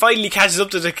and he finally catches up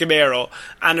to the Camaro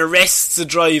and arrests the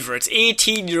driver. It's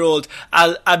 18-year-old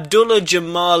Abdullah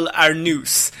Jamal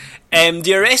Arnous.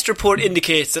 The arrest report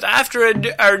indicates that after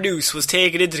Arnous was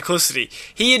taken into custody,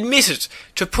 he admitted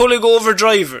to pulling over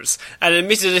drivers and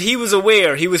admitted that he was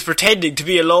aware he was pretending to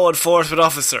be a law enforcement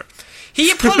officer.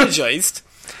 He apologised,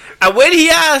 and when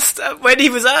he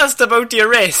was asked about the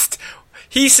arrest,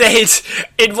 he said,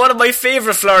 in one of my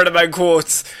favourite Florida man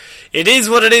quotes, "It is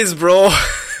what it is, bro."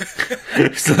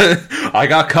 I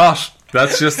got caught.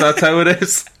 That's how it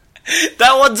is.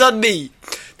 That one's on me.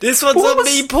 This one's on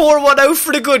me. Pour one out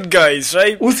for the good guys,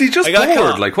 right? Was he just bored?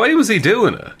 Caught. Like, why was he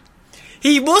doing it?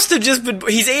 He must have just been...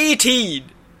 He's 18.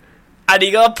 And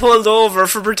he got pulled over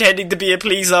for pretending to be a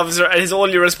police officer, and his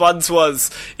only response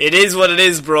was, "It is what it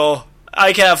is, bro.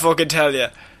 I can't fucking tell you."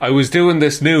 I was doing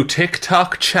this new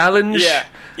TikTok challenge.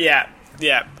 Yeah.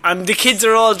 And the kids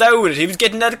are all down with it. He was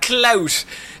getting that clout.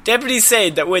 Deputies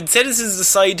said that when citizens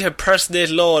decide to impersonate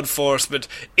law enforcement,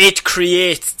 it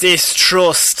creates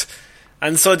distrust.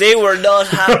 And so they were not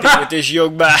happy with this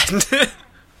young man.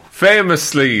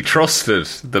 Famously trusted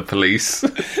the police.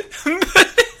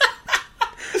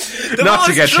 Not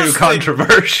to get too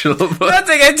controversial. Not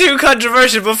to get too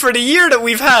controversial, but for the year that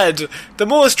we've had, the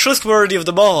most trustworthy of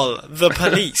them all, the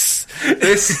police.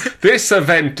 This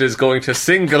event is going to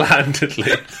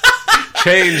single-handedly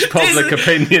change public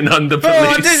opinion on the police.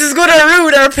 Oh, this is going to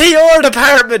ruin our PR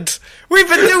department. We've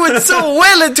been doing so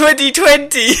well in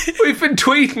 2020. We've been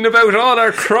tweeting about all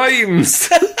our crimes.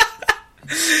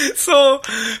 So,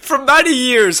 for many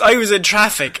years, I was in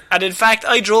traffic, and in fact,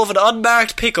 I drove an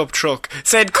unmarked pickup truck.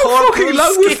 Said Corporal Skipper. How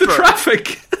long was the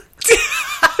traffic?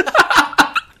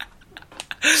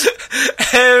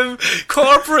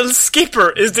 Corporal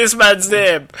Skipper is this man's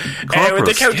name. With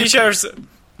the county sheriff's.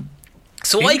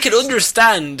 So I can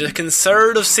understand the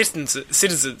concern of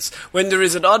citizens when there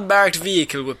is an unmarked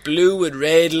vehicle with blue and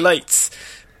red lights.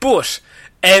 But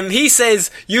he says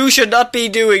you should not be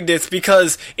doing this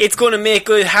because it's going to make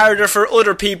it harder for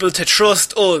other people to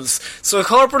trust us. So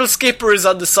Corporal Skipper is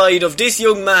on the side of this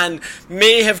young man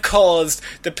may have caused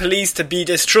the police to be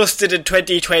distrusted in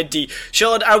 2020.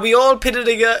 Sean, are we all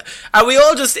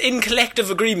just in collective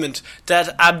agreement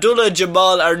that Abdullah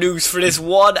Jamal Arnous, for this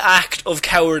one act of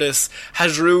cowardice,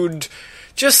 has ruined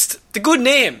just the good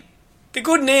name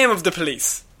of the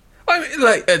police? I mean,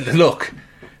 like, look,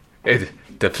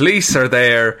 the police are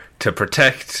there to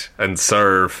protect and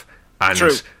serve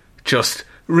and just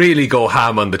really go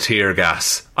ham on the tear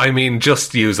gas. I mean,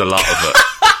 just use a lot of it.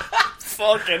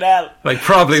 Fucking hell. Like,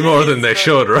 probably more than they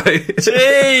should, right?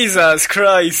 Jesus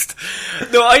Christ.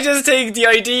 No, I just think the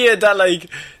idea that, like,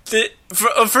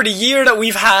 for the year that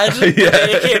we've had, they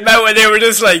came out and they were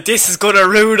just like, this is going to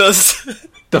ruin us.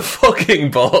 The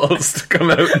fucking balls to come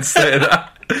out and say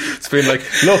that. It's been like,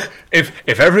 look,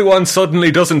 if everyone suddenly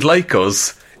doesn't like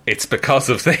us, it's because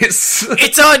of this.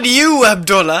 It's on you,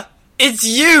 Abdullah. It's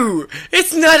you.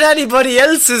 It's not anybody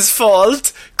else's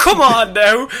fault. Come on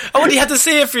now. I want you have to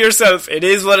say it for yourself. It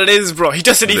is what it is, bro. He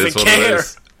doesn't even care.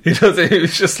 He doesn't.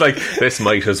 It's just like, this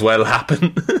might as well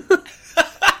happen.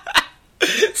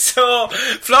 So,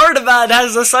 Florida man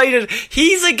has decided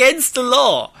he's against the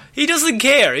law. He doesn't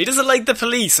care. He doesn't like the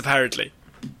police, apparently.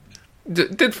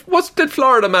 Did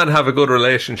Florida man have a good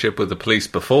relationship with the police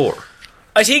before?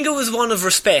 I think it was one of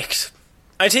respect.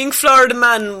 I think Florida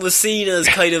man was seen as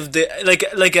kind of the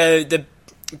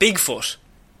Bigfoot.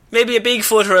 Maybe a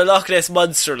Bigfoot or a Loch Ness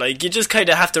Monster. Like, you just kind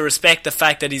of have to respect the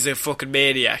fact that he's a fucking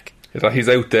maniac. He's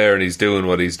out there and he's doing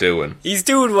what he's doing. He's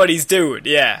doing what he's doing,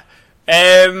 yeah.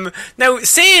 Now,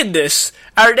 saying this,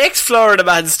 our next Florida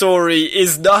Man story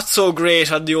is not so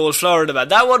great on the old Florida Man.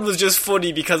 That one was just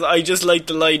funny because I just like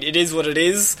the line, "It is what it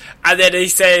is," and then he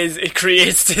says, "It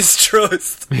creates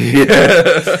distrust."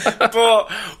 Yeah. But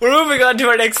we're moving on to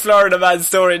our next Florida Man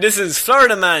story. This is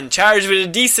Florida Man charged with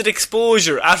indecent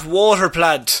exposure at water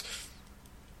plant.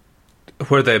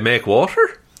 Where they make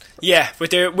water? Yeah,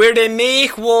 where they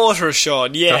make water,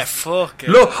 Sean. Yeah, fuck it.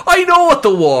 Look, I know what the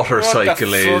water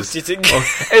cycle is. Do you think?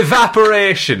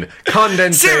 Evaporation,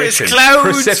 condensation, cirrus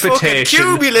clouds, precipitation,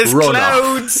 cumulus runoff.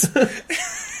 clouds.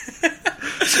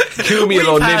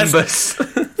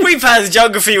 Cumulonimbus. We passed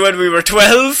geography when we were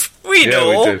 12. We know.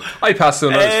 We did. I passed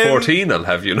when I was 14, I'll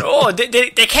have you know. Oh,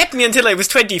 they kept me until I was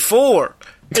 24.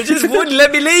 They just wouldn't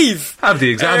let me leave. Have the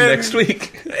exam next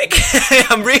week.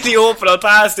 I'm really hoping I'll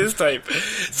pass this time.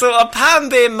 So a Palm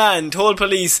Bay man told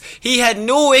police he had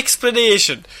no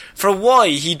explanation for why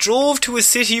he drove to a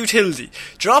city utility,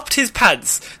 dropped his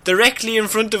pants directly in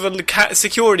front of a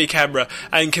security camera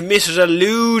and committed a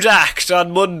lewd act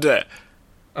on Monday.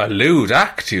 A lewd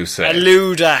act, you say? A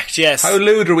lewd act, yes. How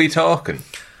lewd are we talking?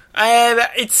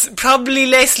 It's probably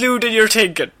less lewd than you're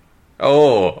thinking.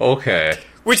 Oh, okay.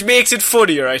 Which makes it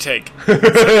funnier, I think. So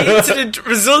the incident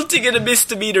resulting in a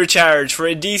misdemeanor charge for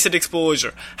indecent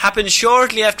exposure happened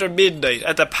shortly after midnight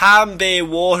at the Palm Bay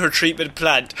water treatment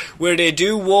plant, where they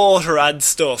do water and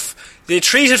stuff. They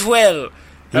treat it well.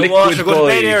 And Liquid water goes to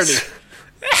bed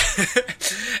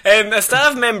early. A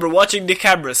staff member watching the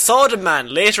camera saw the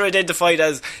man, later identified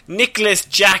as Nicholas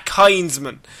Jack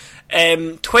Heinzman,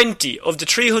 20 of the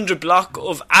 300 block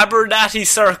of Abernathy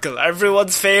Circle,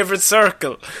 everyone's favourite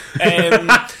circle,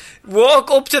 walk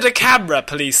up to the camera,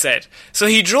 police said. So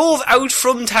he drove out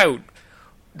from town,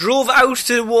 drove out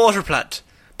to the water plant,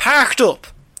 parked up,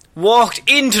 walked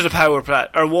into the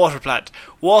water plant,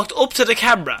 walked up to the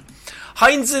camera.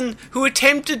 Heinzen, who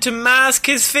attempted to mask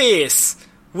his face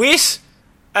with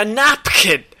a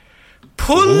napkin,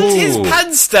 pulled his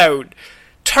pants down,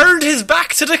 turned his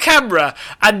back to the camera,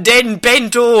 and then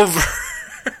bent over.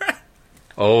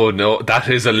 Oh no, that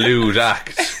is a lewd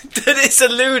act. That is a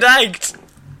lewd act.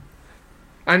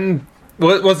 And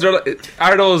was there?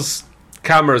 Are those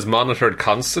cameras monitored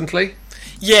constantly?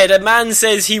 Yeah, the man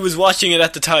says he was watching it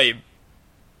at the time.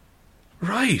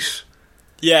 Right.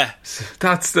 Yeah.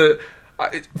 That's the...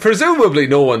 presumably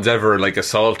no one's ever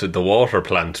assaulted the water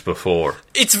plant before.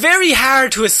 It's very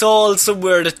hard to assault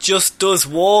somewhere that just does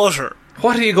water.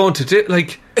 What are you going to do?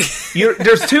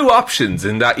 There's two options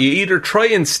in that. You either try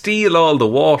and steal all the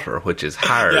water, which is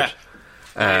hard,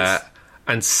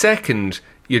 and second,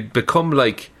 you'd become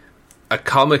like a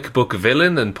comic book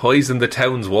villain and poison the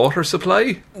town's water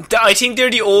supply. I think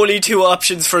they're the only two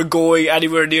options for going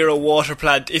anywhere near a water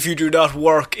plant if you do not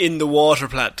work in the water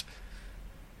plant.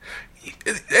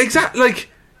 Exactly.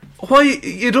 Why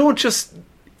you don't just...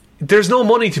 There's no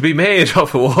money to be made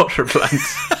off a water plant.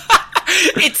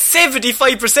 It's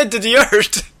 75% of the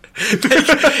earth.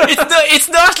 It's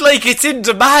not like it's in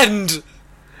demand.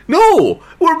 No,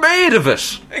 we're made of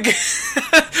it.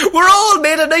 We're all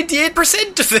made of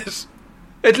 98% of it.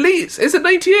 At least. Is it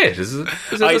 98? Is it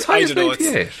as high as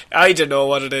 98? I don't know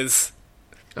what it is.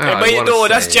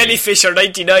 That's jellyfish or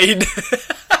 99.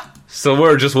 So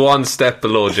we're just one step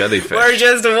below jellyfish. We're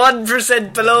just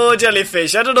 1% below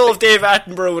jellyfish. I don't know if Dave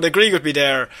Attenborough would agree with me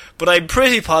there, but I'm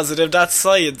pretty positive that's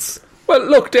science. Well,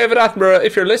 look, David Attenborough,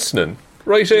 if you're listening,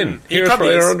 write in.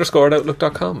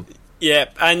 Here'sfryer_.com. Yeah,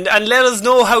 and let us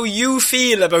know how you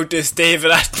feel about this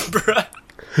David Attenborough.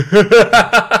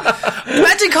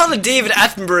 Imagine calling David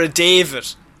Attenborough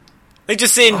David. Like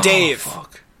just saying Dave.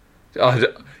 Fuck.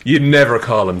 You'd never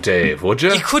call him Dave, would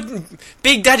you? You couldn't.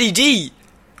 Big Daddy D.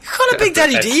 You call him Big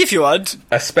Daddy D if you want.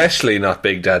 Especially not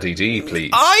Big Daddy D,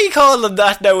 please. I call him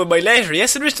that now in my letter. He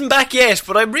hasn't written back yet,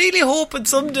 but I'm really hoping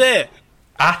someday.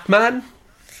 Atman?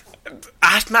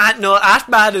 Atman? No,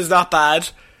 Atman is not bad.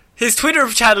 His Twitter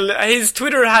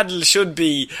handle should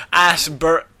be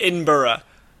 @Inborough.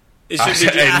 It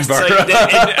should be at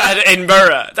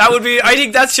Inborough. That would be. I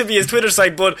think that should be his Twitter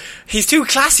site, but he's too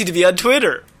classy to be on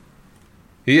Twitter.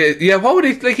 Yeah. What would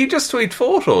he like? He just tweet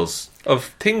photos of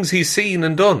things he's seen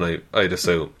and done. I'd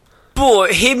assume.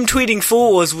 But him tweeting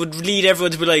photos would lead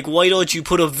everyone to be like, "Why don't you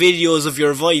put up videos of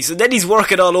your voice?" And then he's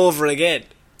working all over again.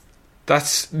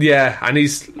 And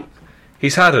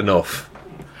he's had enough.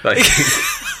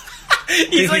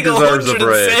 He's like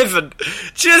 107.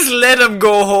 Just let him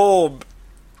go home.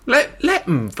 Let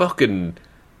him fucking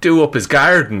do up his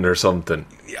garden or something.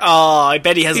 Oh, I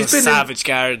bet he has a savage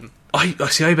garden. I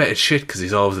bet it's shit because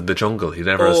he's always in the jungle. He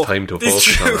never has time to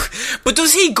focus on it. But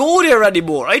does he go there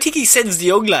anymore? I think he sends the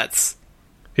young lads.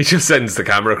 He just sends the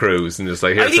camera crews and just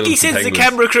like, here, I think he sends the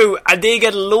camera crew and they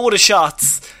get a load of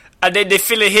shots and then they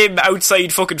film him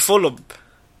outside fucking Fulham.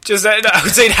 Just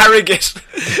outside Harrogate.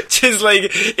 Just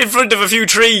like in front of a few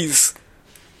trees.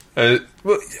 You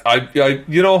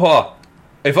know what?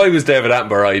 If I was David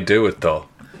Attenborough, I'd do it though.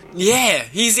 Yeah,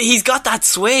 he's got that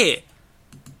sway.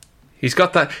 He's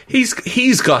got that.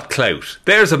 He's got clout.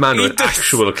 There's a man with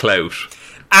actual clout.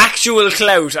 Actual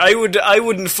clout. I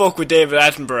wouldn't fuck with David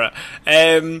Attenborough.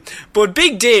 But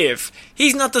Big Dave,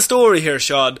 he's not the story here,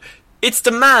 Sean. It's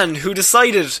the man who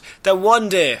decided that one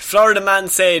day Florida man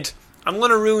said, I'm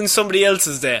going to ruin somebody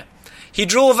else's day. He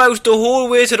drove out the whole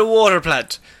way to the water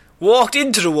plant, walked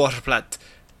into the water plant,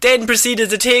 then proceeded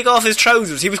to take off his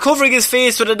trousers. He was covering his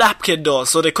face with a napkin though,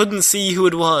 so they couldn't see who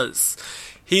it was.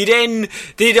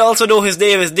 They'd also know his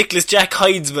name is Nicholas Jack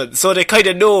Heinzman, so they kind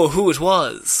of know who it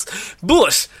was.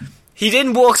 But he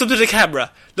then walks up to the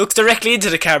camera, looks directly into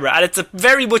the camera, and it's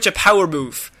very much a power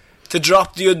move to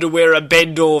drop the underwear and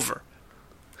bend over.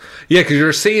 Yeah, because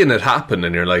you're seeing it happen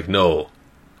and you're like, no,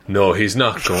 he's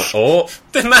not going. Oh,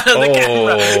 the man on the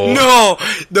camera. No.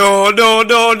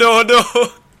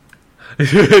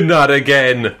 Not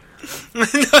again.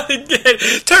 Not again.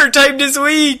 Third time this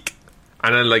week.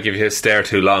 And then, like, if you stare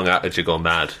too long at it, you go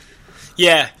mad.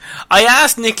 Yeah. I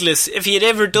asked Nicholas if he had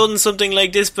ever done something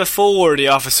like this before, the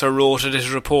officer wrote in his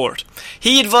report.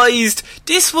 He advised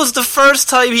this was the first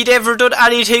time he'd ever done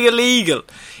anything illegal.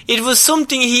 It was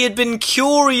something he had been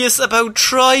curious about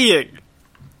trying.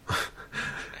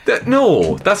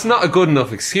 No, that's not a good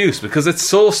enough excuse, because it's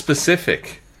so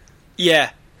specific.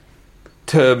 Yeah.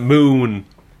 To moon,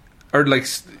 or like,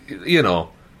 you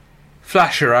know,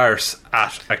 flash your arse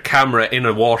at a camera in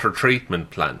a water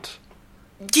treatment plant.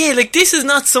 Yeah, like, this is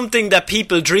not something that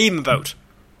people dream about.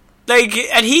 Like,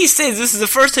 and he says this is the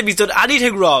first time he's done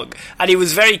anything wrong, and he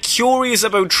was very curious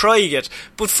about trying it.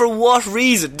 But for what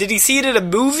reason? Did he see it in a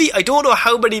movie? I don't know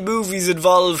how many movies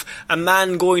involve a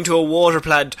man going to a water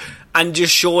plant and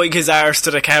just showing his arse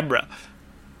to the camera.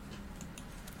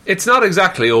 It's not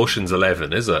exactly Ocean's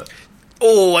 11, is it?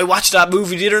 Oh, I watched that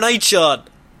movie the other night, Sean.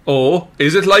 Oh,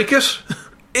 is it like it?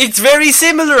 It's very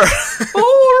similar.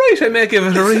 Oh, right, I may give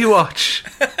it a rewatch.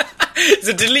 It's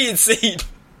a deleted scene.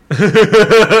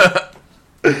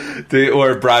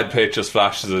 Or Brad Pitt just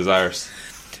flashes his arse.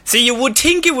 See, you would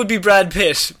think it would be Brad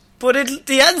Pitt, but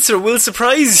the answer will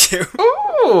surprise you.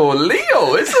 Oh,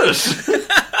 Leo, is it?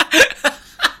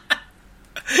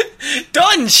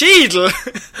 Don Cheadle,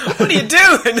 what are you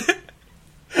doing?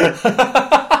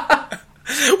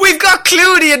 We've got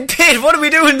Clooney and Pitt. What are we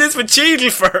doing this with Cheadle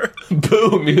for?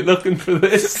 Boom, you looking for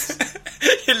this?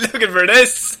 You're looking for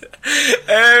this?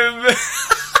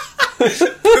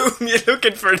 Boom, you're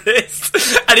looking for this?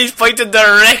 And he's pointing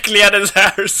directly at his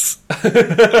arse.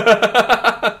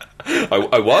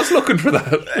 I was looking for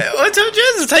that.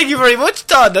 Jesus, thank you very much,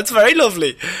 Don. That's very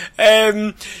lovely.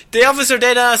 The officer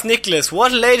then asked Nicholas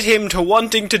what led him to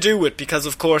wanting to do it, because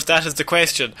of course that is the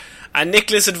question. And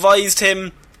Nicholas advised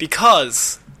him,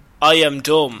 because I am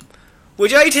dumb.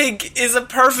 Which I think is a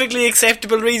perfectly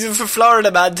acceptable reason for Florida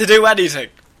man to do anything.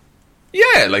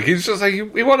 Yeah, like he's just like, he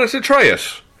wanted to try it,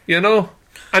 you know?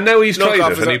 And now he's tried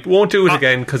it, and he won't do it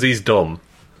again because he's dumb.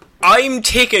 I'm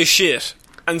thick as shit,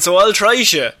 and so I'll try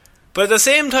shit. But at the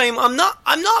same time, I'm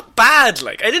not bad,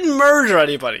 like, I didn't murder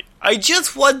anybody. I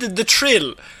just wanted the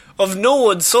thrill of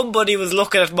knowing somebody was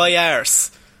looking at my arse.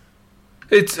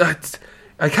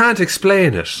 I can't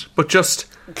explain it, but just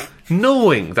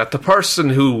knowing that the person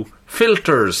who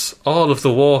filters all of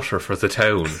the water for the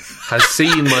town has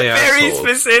seen my arsehole. Very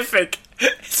specific.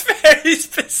 It's very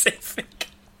specific.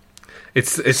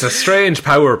 It's a strange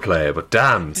power play, but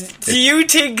damn. Do you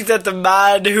think that the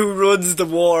man who runs the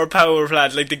water power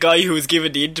plant, like the guy who was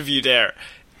given the interview there,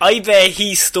 I bet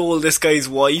he stole this guy's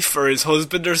wife or his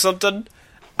husband or something,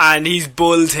 and he's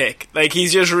bull tick. Like,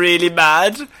 he's just really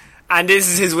mad, and this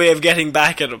is his way of getting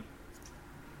back at him.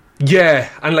 Yeah,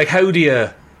 and like, how do you...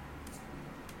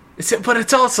 But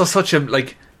it's also such a,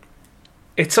 like...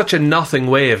 It's such a nothing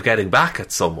way of getting back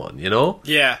at someone, you know?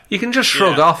 Yeah. You can just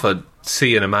shrug off at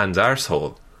seeing a man's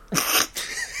arsehole.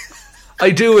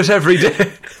 I do it every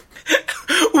day.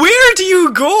 Where do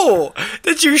you go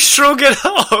that you shrug it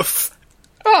off?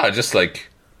 Just like...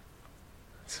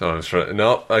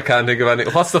 No, I can't think of any...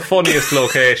 What's the funniest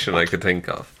location I could think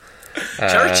of?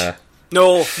 Church?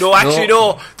 No, actually,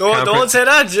 no. Don't say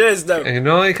that, jeez, no.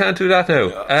 No, you can't do that now.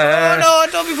 No,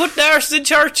 don't be putting arses in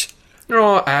church.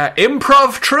 No,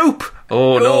 improv troupe.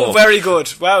 Oh, no. Very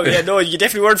good. Wow, yeah, no, you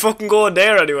definitely weren't fucking going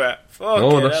there anyway.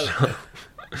 No, that's not.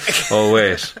 Oh,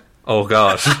 wait. Oh,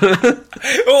 God.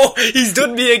 Oh, he's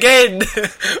done me again.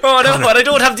 Oh, no, but I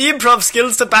don't have the improv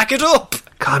skills to back it up.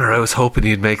 Connor, I was hoping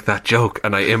you'd make that joke,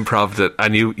 and I improv'd it,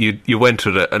 and you went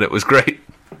with it, and it was great.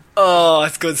 Oh,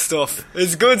 it's good stuff.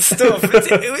 It's good stuff.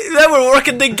 Now we're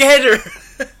working together.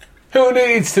 Who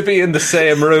needs to be in the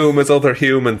same room as other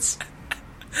humans?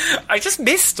 I just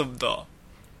missed them, though.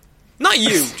 Not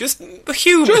you, just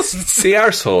humans. Just the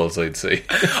arseholes, I'd say.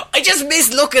 I just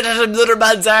miss looking at another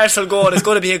man's arsehole going, it's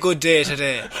going to be a good day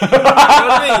today. You know what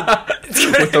I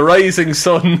mean? With the rising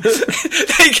sun.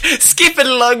 Like, skipping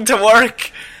along to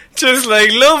work. Just like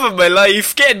loving my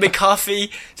life, getting my coffee,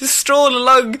 just strolling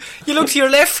along. You look to your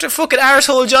left, fucking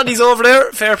arsehole Johnny's over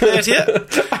there. Fair play to you.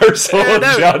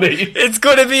 Arsehole Johnny. It's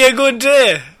going to be a good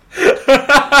day.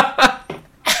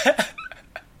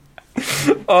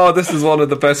 Oh, this is one of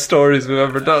the best stories we've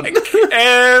ever done.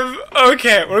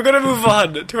 Okay, we're going to move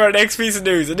on to our next piece of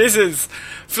news, and this is: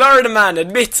 Florida man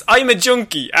admits I'm a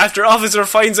junkie after officer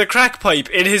finds a crack pipe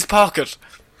in his pocket.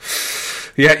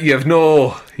 Yeah, you have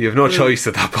no choice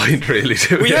at that point, really.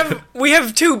 We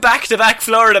have two back-to-back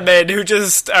Florida men who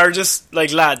are just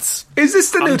like lads. Is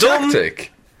this the new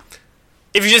tactic?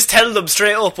 If you just tell them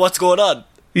straight up what's going on.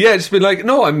 Yeah, just be like,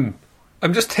 no, I'm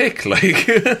just thick, like.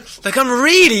 Like, I'm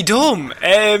really dumb.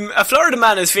 A Florida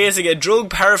man is facing a drug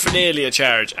paraphernalia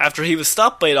charge after he was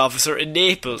stopped by an officer in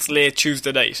Naples late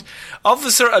Tuesday night.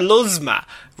 Officer Aluzma,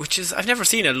 I've never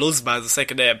seen Aluzma as a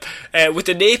second name, with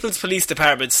the Naples Police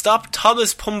Department, stopped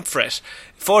Thomas Pumfret,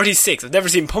 46, I've never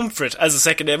seen Pumfret as a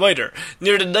second name either,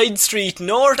 near the 9th Street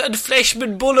North and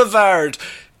Fleshman Boulevard.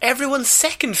 Everyone's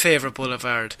second favourite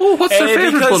boulevard. Oh, what's their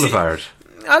favourite boulevard?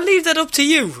 I'll leave that up to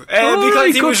you.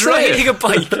 Because he was riding a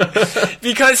bike.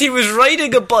 Because he was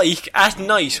riding a bike at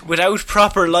night without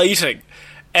proper lighting.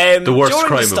 The worst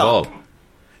crime of all.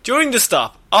 During the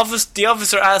stop, the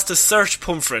officer asked to search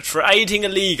Pumfret for anything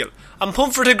illegal, and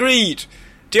Pumfret agreed.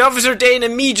 The officer then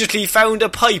immediately found a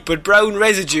pipe with brown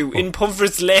residue in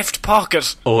Pumfret's left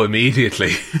pocket. Oh,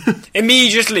 immediately.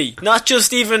 Immediately. Not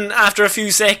just even after a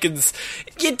few seconds.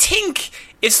 You'd think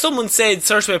if someone said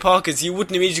search my pockets, you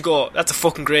wouldn't immediately go, that's a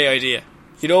fucking great idea.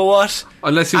 You know what?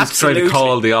 Unless he was trying to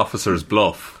call the officer's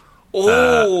bluff.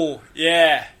 Oh,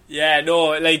 yeah,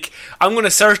 no, like, I'm going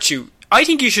to search you. I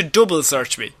think you should double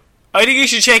search me. I think you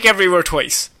should check everywhere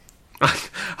twice.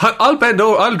 I'll bend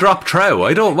over, I'll drop trow,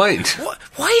 I don't mind.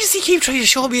 Why does he keep trying to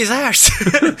show me his arse?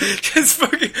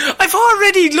 I've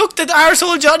already looked at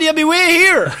arsehole Johnny on my way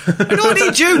here. I don't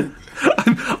need you.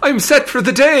 I'm set for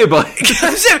the day, boy.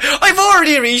 I've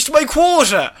already reached my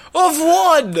quota of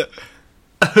one.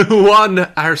 One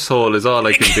arsehole is all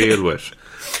I can deal with.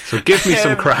 So give me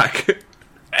some crack.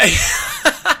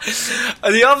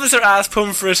 The officer asked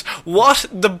Pumfret what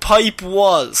the pipe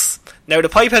was. Now, the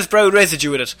pipe has brown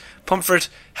residue in it. Pumfret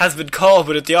has been caught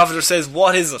with it. The officer says,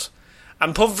 what is it?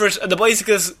 And Pumfret and the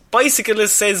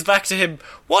bicyclist says back to him,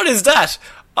 what is that?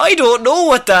 I don't know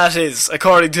what that is,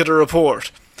 according to the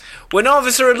report. When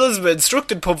Officer Elizabeth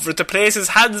instructed Pumfret to place his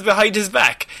hands behind his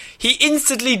back, he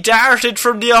instantly darted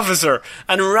from the officer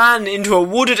and ran into a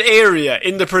wooded area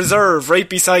in the preserve right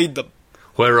beside them.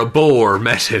 Where a boar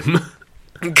met him.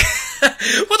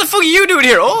 What the fuck are you doing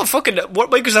here? Oh, fucking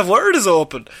Microsoft Word is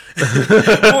open.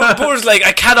 Boar's like,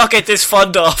 I cannot get this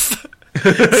font off.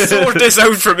 Sort this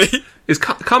out for me.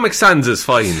 Comic Sans is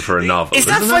fine for a novel. Is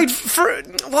that fine for...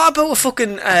 What about a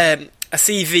fucking a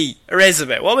CV, a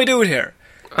resume? What am I doing here?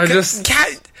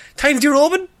 Times New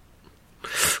Roman?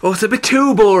 Oh, it's a bit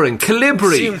too boring.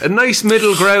 Calibri, a nice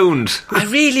middle ground. I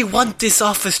really want this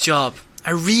office job. I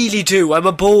really do. I'm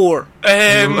a bore.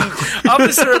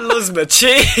 Officer Elizabeth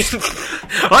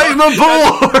I'm a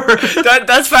bore.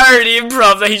 That's part of the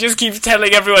improv that he just keeps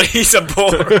telling everyone he's a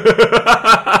bore.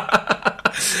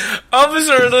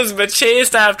 Officer Elizabeth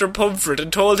chased after Pumfret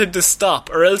and told him to stop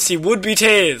or else he would be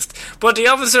tased. But the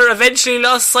officer eventually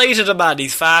lost sight of the man.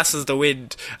 He's fast as the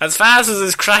wind. As fast as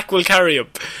his crack will carry him.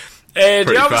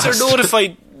 The officer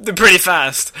notified... Pretty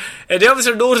fast. The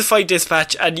officer notified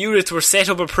dispatch and units were set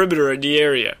up a perimeter in the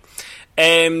area.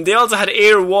 They also had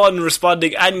Air 1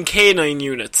 responding and K9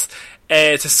 units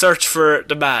to search for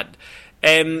the man.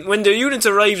 When the units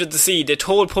arrived at the scene, they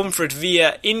told Pumfret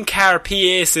via in-car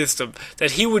PA system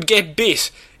that he would get bit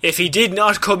if he did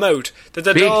not come out, that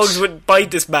the dogs would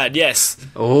bite this man, yes.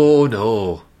 Oh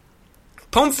no.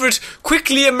 Pumfret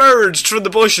quickly emerged from the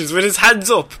bushes with his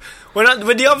hands up.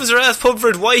 When the officer asked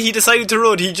Pumfret why he decided to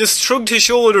run, he just shrugged his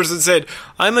shoulders and said,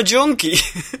 I'm a junkie.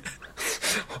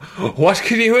 What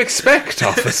can you expect,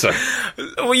 officer?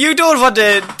 Well, you don't want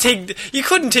to think... You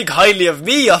couldn't think highly of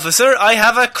me, officer. I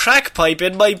have a crack pipe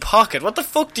in my pocket. What the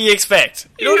fuck do you expect?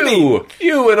 You know what I mean?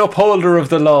 You, an upholder of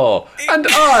the law. And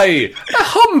I, a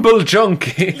humble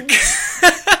junkie.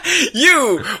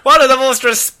 You, one of the most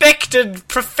respected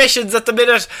professions at the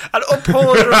minute, an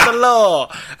upholder of the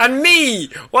law. And me,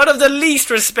 one of the least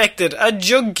respected, a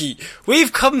junkie.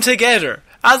 We've come together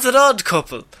as an odd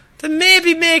couple to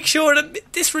maybe make sure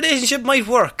that this relationship might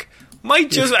work. Might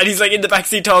just... And he's like in the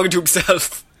backseat talking to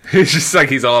himself. It's just like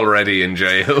he's already in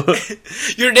jail.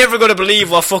 You're never going to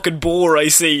believe what fucking boar I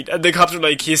seen. And the cops are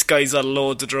like, this guy's on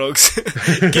loads of drugs.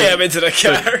 Get him into the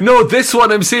car. No, this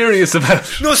one I'm serious about.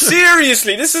 No,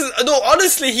 seriously. No,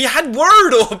 honestly, he had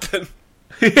Word open.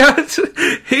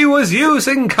 He was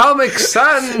using Comic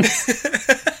Sans.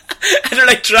 And they're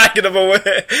like dragging him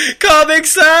away. Comic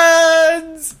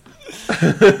Sans!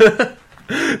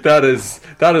 That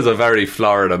is a very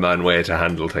Florida man way to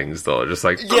handle things, though. Just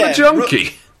like, I'm a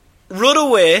junkie. Run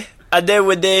away, and then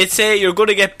when they say you're going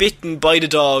to get bitten by the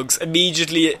dogs,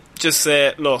 immediately just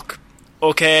say, look,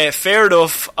 okay, fair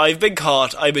enough, I've been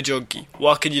caught, I'm a junkie.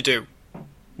 What can you do?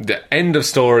 The end of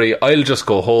story. I'll just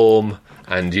go home,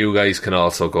 and you guys can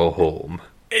also go home.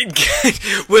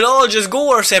 We'll all just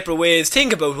go our separate ways,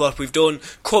 think about what we've done,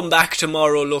 come back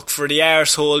tomorrow, look for the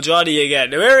arsehole Johnny again.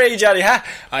 Now, where are you, Johnny?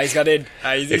 He's got in.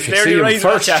 If you see him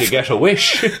first, you get a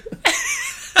wish.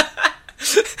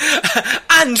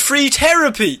 And free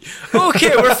therapy.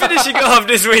 Okay, we're finishing off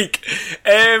this week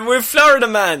with Florida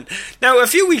Man. Now, a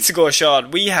few weeks ago, Sean,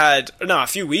 a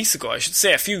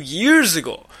few years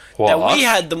ago, that we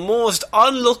had the most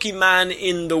unlucky man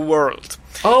in the world.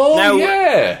 Oh, now,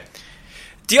 yeah.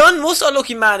 The most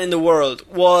unlucky man in the world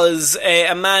was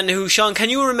a man who, Sean,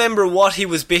 can you remember what he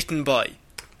was bitten by?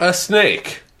 A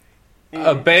snake.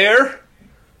 A bear.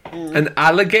 An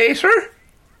alligator.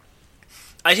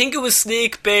 I think it was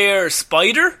snake, bear,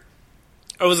 spider?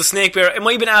 Or was it snake, bear? It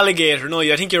might have been alligator. No,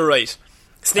 I think you're right.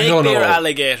 Snake, bear,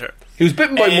 alligator. He was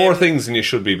bitten by more things than you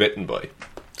should be bitten by.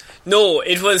 No,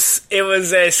 it was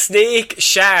a snake,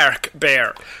 shark,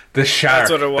 bear. The shark.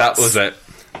 That's what it was. That was it.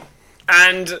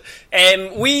 And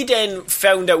we then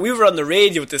found out, we were on the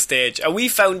radio at this stage, and we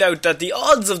found out that the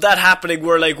odds of that happening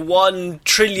were like 1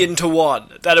 trillion to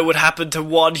 1, that it would happen to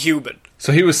one human.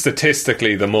 So he was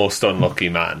statistically the most unlucky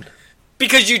man.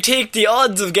 Because you take the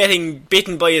odds of getting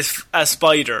bitten by a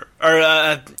spider, or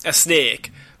a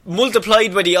snake,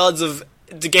 multiplied by the odds of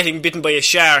getting bitten by a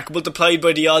shark, multiplied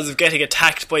by the odds of getting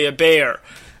attacked by a bear,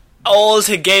 all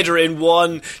together in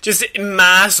one, just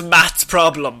mass maths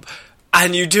problem.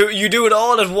 And you do it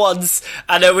all at once,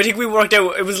 and I think we worked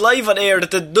out, it was live on air, that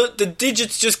the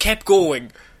digits just kept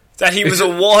going. That he was a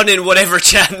 1 in whatever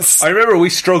chance. I remember we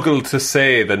struggled to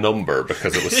say the number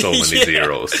because it was so many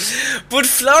zeros. But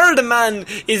Florida Man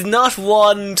is not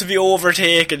one to be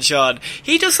overtaken, Sean.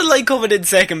 He doesn't like coming in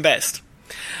second best.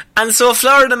 And so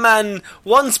Florida Man,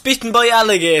 once bitten by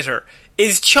alligator,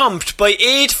 is chomped by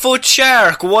 8-foot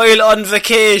shark while on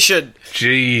vacation.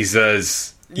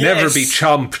 Jesus. Yes. Never be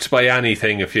chomped by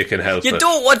anything if you can help it. You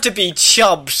don't want to be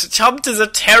chomped. Chomped is a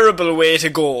terrible way to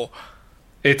go.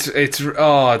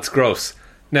 It's gross.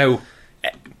 Now,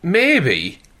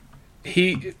 maybe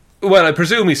I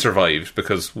presume he survived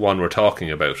because 1, we're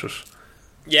talking about it.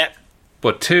 Yeah.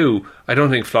 But 2, I don't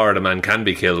think Florida Man can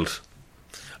be killed.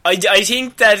 I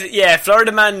think that,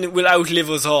 Florida Man will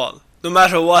outlive us all, no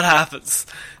matter what happens.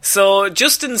 So,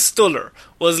 Justin Stuller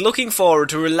was looking forward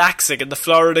to relaxing in the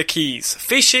Florida Keys,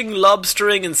 fishing,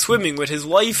 lobstering and swimming with his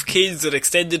wife, kids and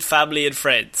extended family and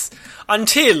friends.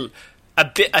 Until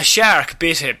a shark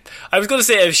bit him. I was going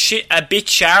to say a bit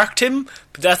sharked him,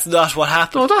 but that's not what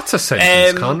happened. No, that's a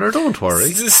sentence, Connor, don't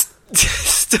worry.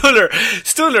 Stuller,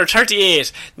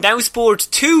 38, now sports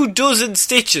 24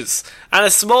 stitches and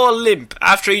a small limp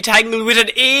after he tangled with an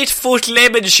 8-foot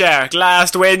lemon shark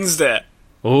last Wednesday.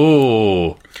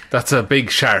 Oh, that's a big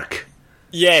shark.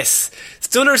 Yes.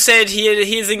 Stuller said he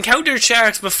has encountered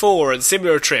sharks before on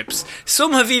similar trips.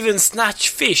 Some have even snatched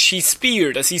fish he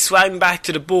speared as he swam back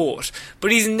to the boat.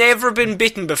 But he's never been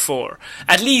bitten before.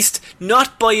 At least,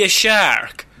 not by a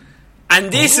shark.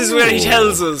 And this is where he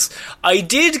tells us, I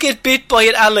did get bit by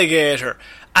an alligator.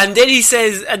 And then he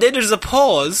says, and then there's a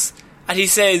pause, and he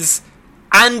says,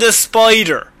 and a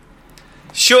spider.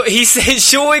 He says,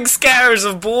 showing scars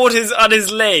of both on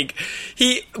his leg.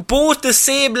 Both the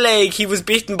same leg he was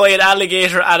bitten by an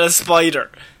alligator and a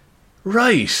spider.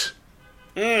 Right.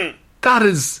 That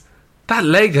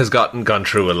leg has gone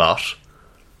through a lot.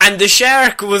 And the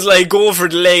shark was like, go for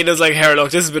the leg, and I was like, here,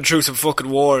 look, this has been through some fucking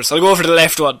wars. I'll go for the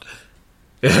left one.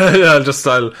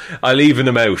 I'll even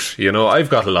them out. You know, I've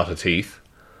got a lot of teeth.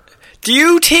 Do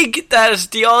you think that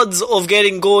the odds of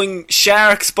going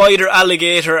shark, spider,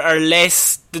 alligator are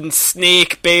less than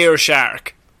snake, bear,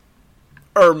 shark?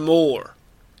 Or more?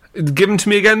 Give them to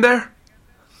me again there.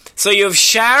 So you have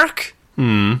shark,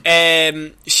 you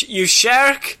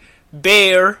shark,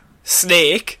 bear,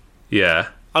 snake. Yeah.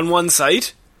 On one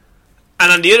side.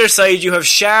 And on the other side you have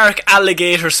shark,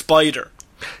 alligator, spider.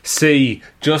 See,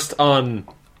 just on...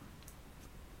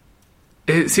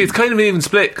 it's kind of an even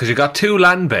split, because you got 2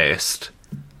 land-based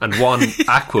and 1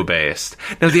 aqua-based.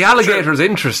 Now, the alligator is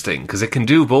interesting, because it can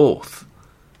do both.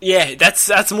 Yeah,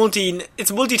 it's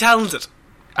multi-talented.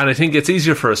 And I think it's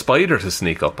easier for a spider to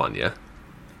sneak up on you.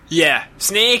 Yeah,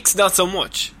 snakes, not so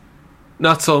much.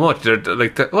 Not so much. They're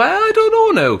like, well, I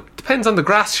don't know now. Depends on the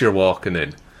grass you're walking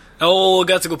in. Oh,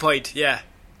 that's a good point, yeah.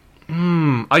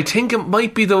 I think it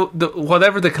might be the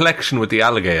whatever the collection with the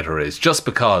alligator is, just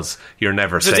because you're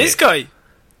never safe. So this guy,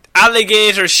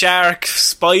 alligator, shark,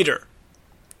 spider.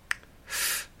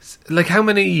 Like, how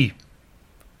many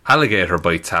alligator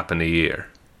bites happen a year?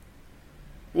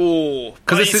 Oh,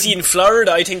 because in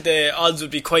Florida, I think the odds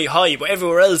would be quite high, but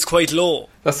everywhere else quite low.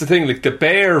 That's the thing. Like, the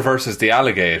bear versus the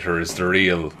alligator is the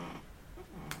real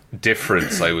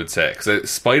difference, I would say,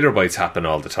 because spider bites happen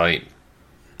all the time.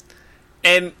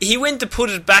 He went to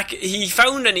put it back. He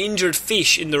found an injured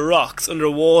fish in the rocks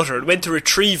underwater and went to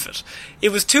retrieve it. It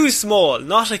was too small,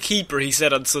 not a keeper, he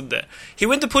said on Sunday. He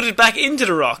went to put it back into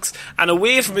the rocks and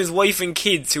away from his wife and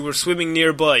kids who were swimming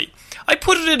nearby. I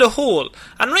put it in a hole,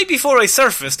 and right before I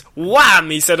surfaced,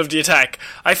 wham, he said of the attack.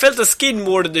 I felt the skin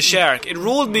more than the shark. It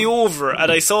rolled me over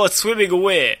and I saw it swimming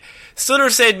away.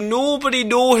 Sutter said nobody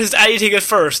noticed anything at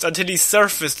first until he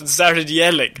surfaced and started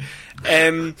yelling.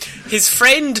 His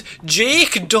friend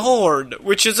Jake Dorn,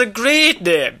 which is a great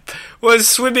name, was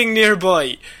swimming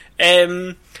nearby.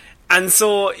 And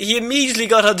so he immediately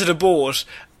got onto the boat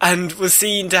and was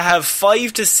seen to have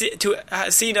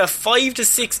seen a 5 to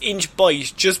 6 inch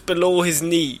bite just below his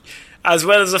knee, as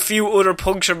well as a few other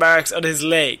puncture marks on his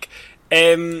leg.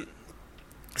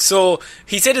 So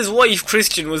he said his wife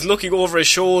Christian was looking over his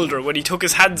shoulder when he took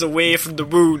his hands away from the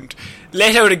wound,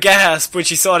 let out a gasp when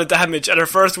she saw the damage, and her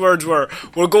first words were,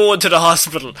 "We're going to the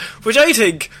hospital," which I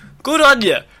think, good on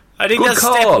you. I think that's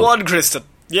step one, Kristen.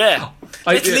 Yeah.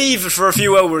 Let's leave it for a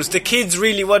few hours. The kids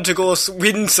really want to go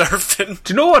windsurfing.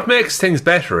 Do you know what makes things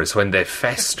better is when they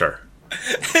fester.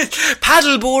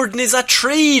 Paddleboarding is a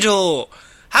treat, though.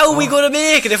 How are we going to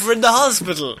make it if we're in the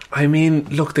hospital? I mean,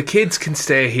 look, the kids can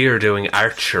stay here doing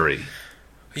archery.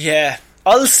 Yeah,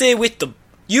 I'll stay with them.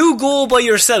 You go by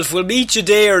yourself. We'll meet you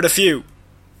there at a few.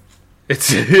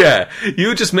 Yeah,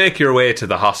 you just make your way to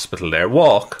the hospital there.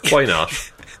 Walk, why not?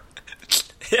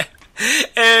 Yeah.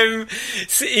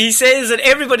 He says that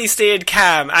everybody stayed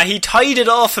calm. He tied it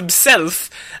off himself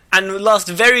and lost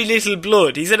very little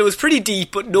blood. He said it was pretty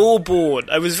deep, but no bone.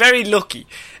 I was very lucky.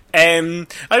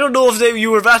 I don't know if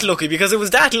you were that lucky, because it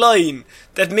was that line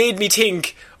that made me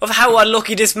think of how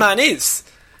unlucky this man is.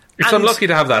 It's unlucky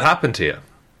to have that happen to you.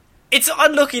 It's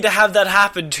unlucky to have that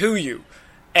happen to you.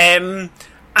 And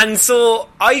so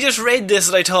I just read this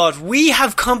and I thought, we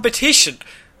have competition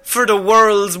for the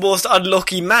world's most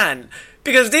unlucky man.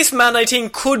 Because this man, I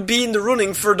think, could be in the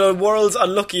running for the world's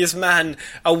unluckiest man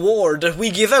award that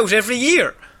we give out every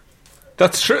year.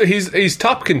 That's true. He's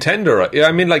top contender.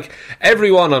 I mean, like,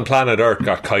 everyone on planet Earth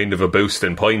got kind of a boost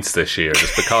in points this year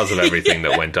just because of everything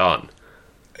that went on.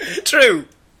 True.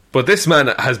 But this man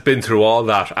has been through all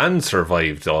that and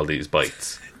survived all these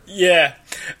bites. Yeah.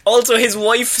 Also, his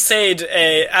wife said,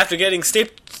 after getting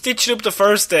stitched up the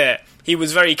first day, he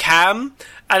was very calm.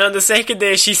 And on the second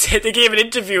day, she said, they gave an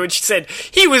interview and she said,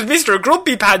 he was Mr.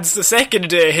 Grumpy Pants the second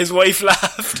day. His wife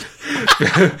laughed.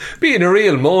 Being a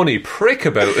real moany prick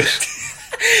about it.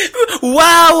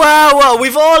 Wow.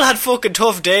 We've all had fucking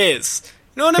tough days.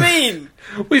 You know what I mean?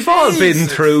 We've all been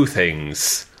through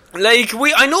things. Like,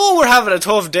 I know we're having a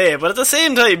tough day, but at the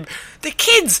same time, the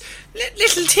kids,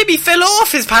 little Timmy fell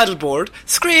off his paddleboard,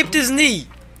 scraped his knee,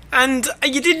 and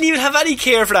you didn't even have any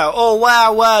care for that. Oh,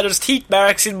 wow, there's teeth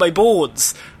marks in my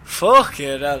bones. Fuck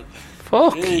it.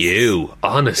 Fuck you,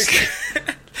 honestly.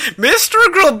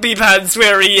 Mr. Grumpy Pants,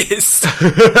 where he is.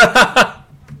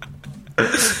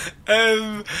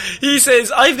 He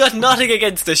says, I've got nothing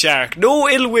against the shark, no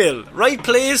ill will, right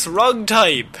place, wrong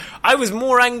time. I was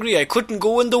more angry I couldn't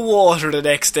go in the water the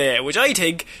next day, which I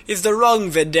think is the wrong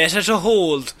vendetta to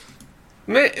hold.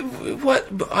 What?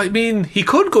 I mean, he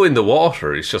could go in the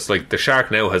water, it's just like the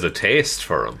shark now has a taste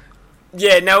for him.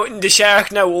 Yeah, now the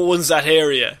shark now owns that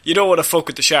area. You don't want to fuck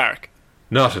with the shark.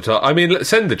 Not at all. I mean,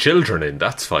 send the children in,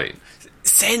 that's fine.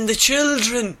 Send the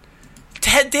children.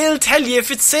 They'll tell you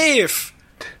if it's safe.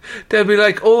 They'll be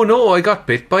like, oh no, I got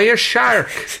bit by a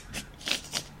shark.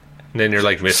 And then you're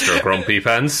like, Mr. Grumpy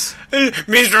Pants.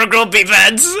 Mr. Grumpy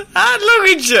Pants. Ah, look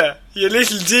at you. You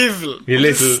little devil. You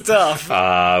little... Stop.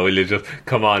 Will you just...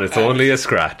 Come on, it's only a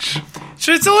scratch.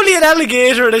 Sure, it's only an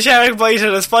alligator and a shark bite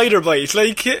and a spider bite.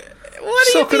 Like,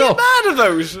 what are you being mad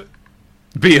about?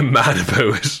 Being mad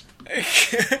about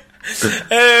it.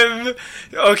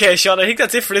 Okay, Sean, I think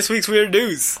that's it for this week's Weird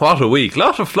News. What a week.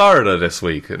 Lot of Florida this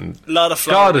week. And lot of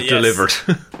Florida, God, it delivered.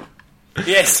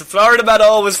 Yes, Florida man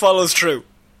always follows through.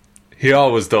 He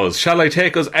always does. Shall I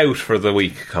take us out for the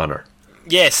week, Connor?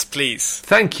 Yes, please.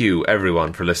 Thank you,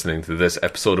 everyone, for listening to this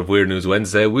episode of Weird News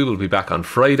Wednesday. We will be back on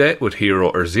Friday with Hero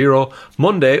or Zero,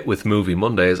 Monday with Movie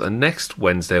Mondays, and next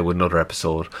Wednesday with another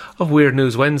episode of Weird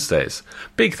News Wednesdays.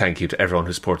 Big thank you to everyone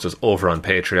who supports us over on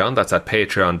Patreon. That's at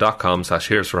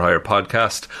patreon.com/Heroes for Hire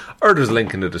podcast, or there's a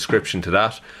link in the description to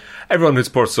that. Everyone who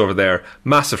supports us over there,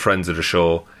 massive friends of the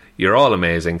show. You're all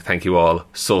amazing. Thank you all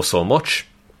so much.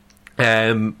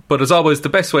 But as always, the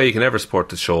best way you can ever support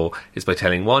the show is by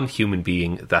telling one human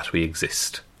being that we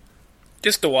exist.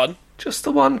 Just the one? Just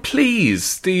the one,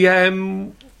 please. The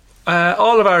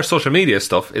all of our social media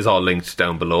stuff is all linked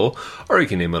down below, or you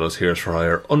can email us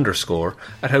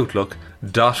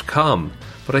heroesforhire_@outlook.com.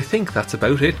 But I think that's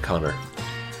about it, Connor.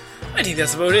 I think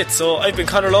that's about it. So I've been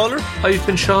Connor Lawler. I've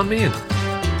been Sean Meehan.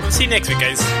 See you next week,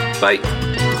 guys. Bye.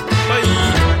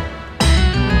 Bye.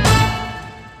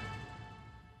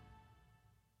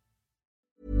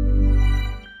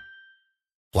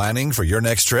 Planning for your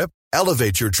next trip?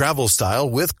 Elevate your travel style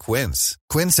with Quince.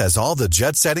 Quince has all the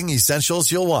jet-setting essentials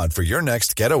you'll want for your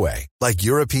next getaway, like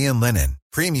European linen,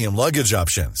 premium luggage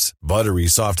options, buttery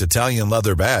soft Italian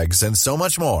leather bags, and so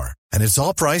much more. And it's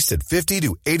all priced at 50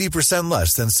 to 80%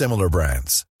 less than similar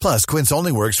brands. Plus, Quince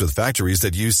only works with factories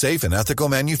that use safe and ethical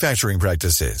manufacturing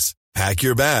practices. Pack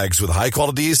your bags with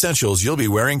high-quality essentials you'll be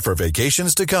wearing for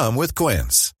vacations to come with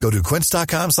Quince. Go to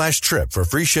quince.com/trip for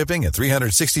free shipping and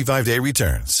 365-day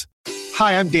returns.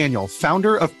 Hi, I'm Daniel,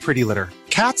 founder of Pretty Litter.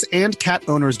 Cats and cat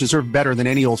owners deserve better than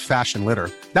any old-fashioned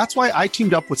litter. That's why I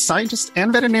teamed up with scientists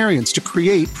and veterinarians to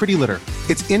create Pretty Litter.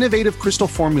 Its innovative crystal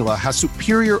formula has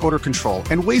superior odor control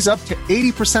and weighs up to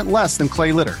 80% less than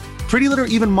clay litter. Pretty Litter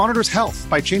even monitors health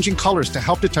by changing colors to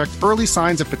help detect early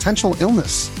signs of potential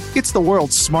illness. It's the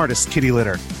world's smartest kitty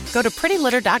litter. Go to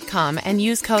prettylitter.com and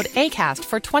use code ACAST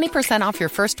for 20% off your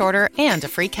first order and a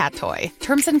free cat toy.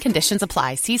 Terms and conditions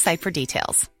apply. See site for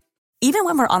details. Even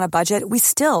when we're on a budget, we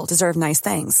still deserve nice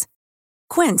things.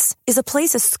 Quince is a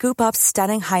place to scoop up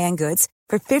stunning high-end goods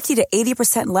for 50 to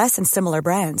 80% less than similar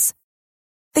brands.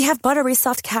 They have buttery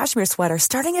soft cashmere sweaters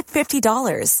starting at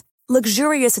 $50,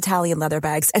 luxurious Italian leather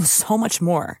bags, and so much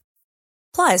more.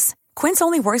 Plus, Quince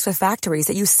only works with factories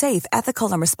that use safe,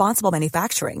 ethical, and responsible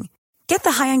manufacturing. Get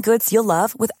the high-end goods you'll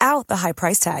love without the high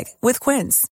price tag with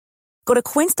Quince. Go to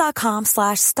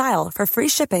quince.com/style for free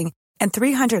shipping and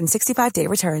 365-day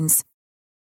returns.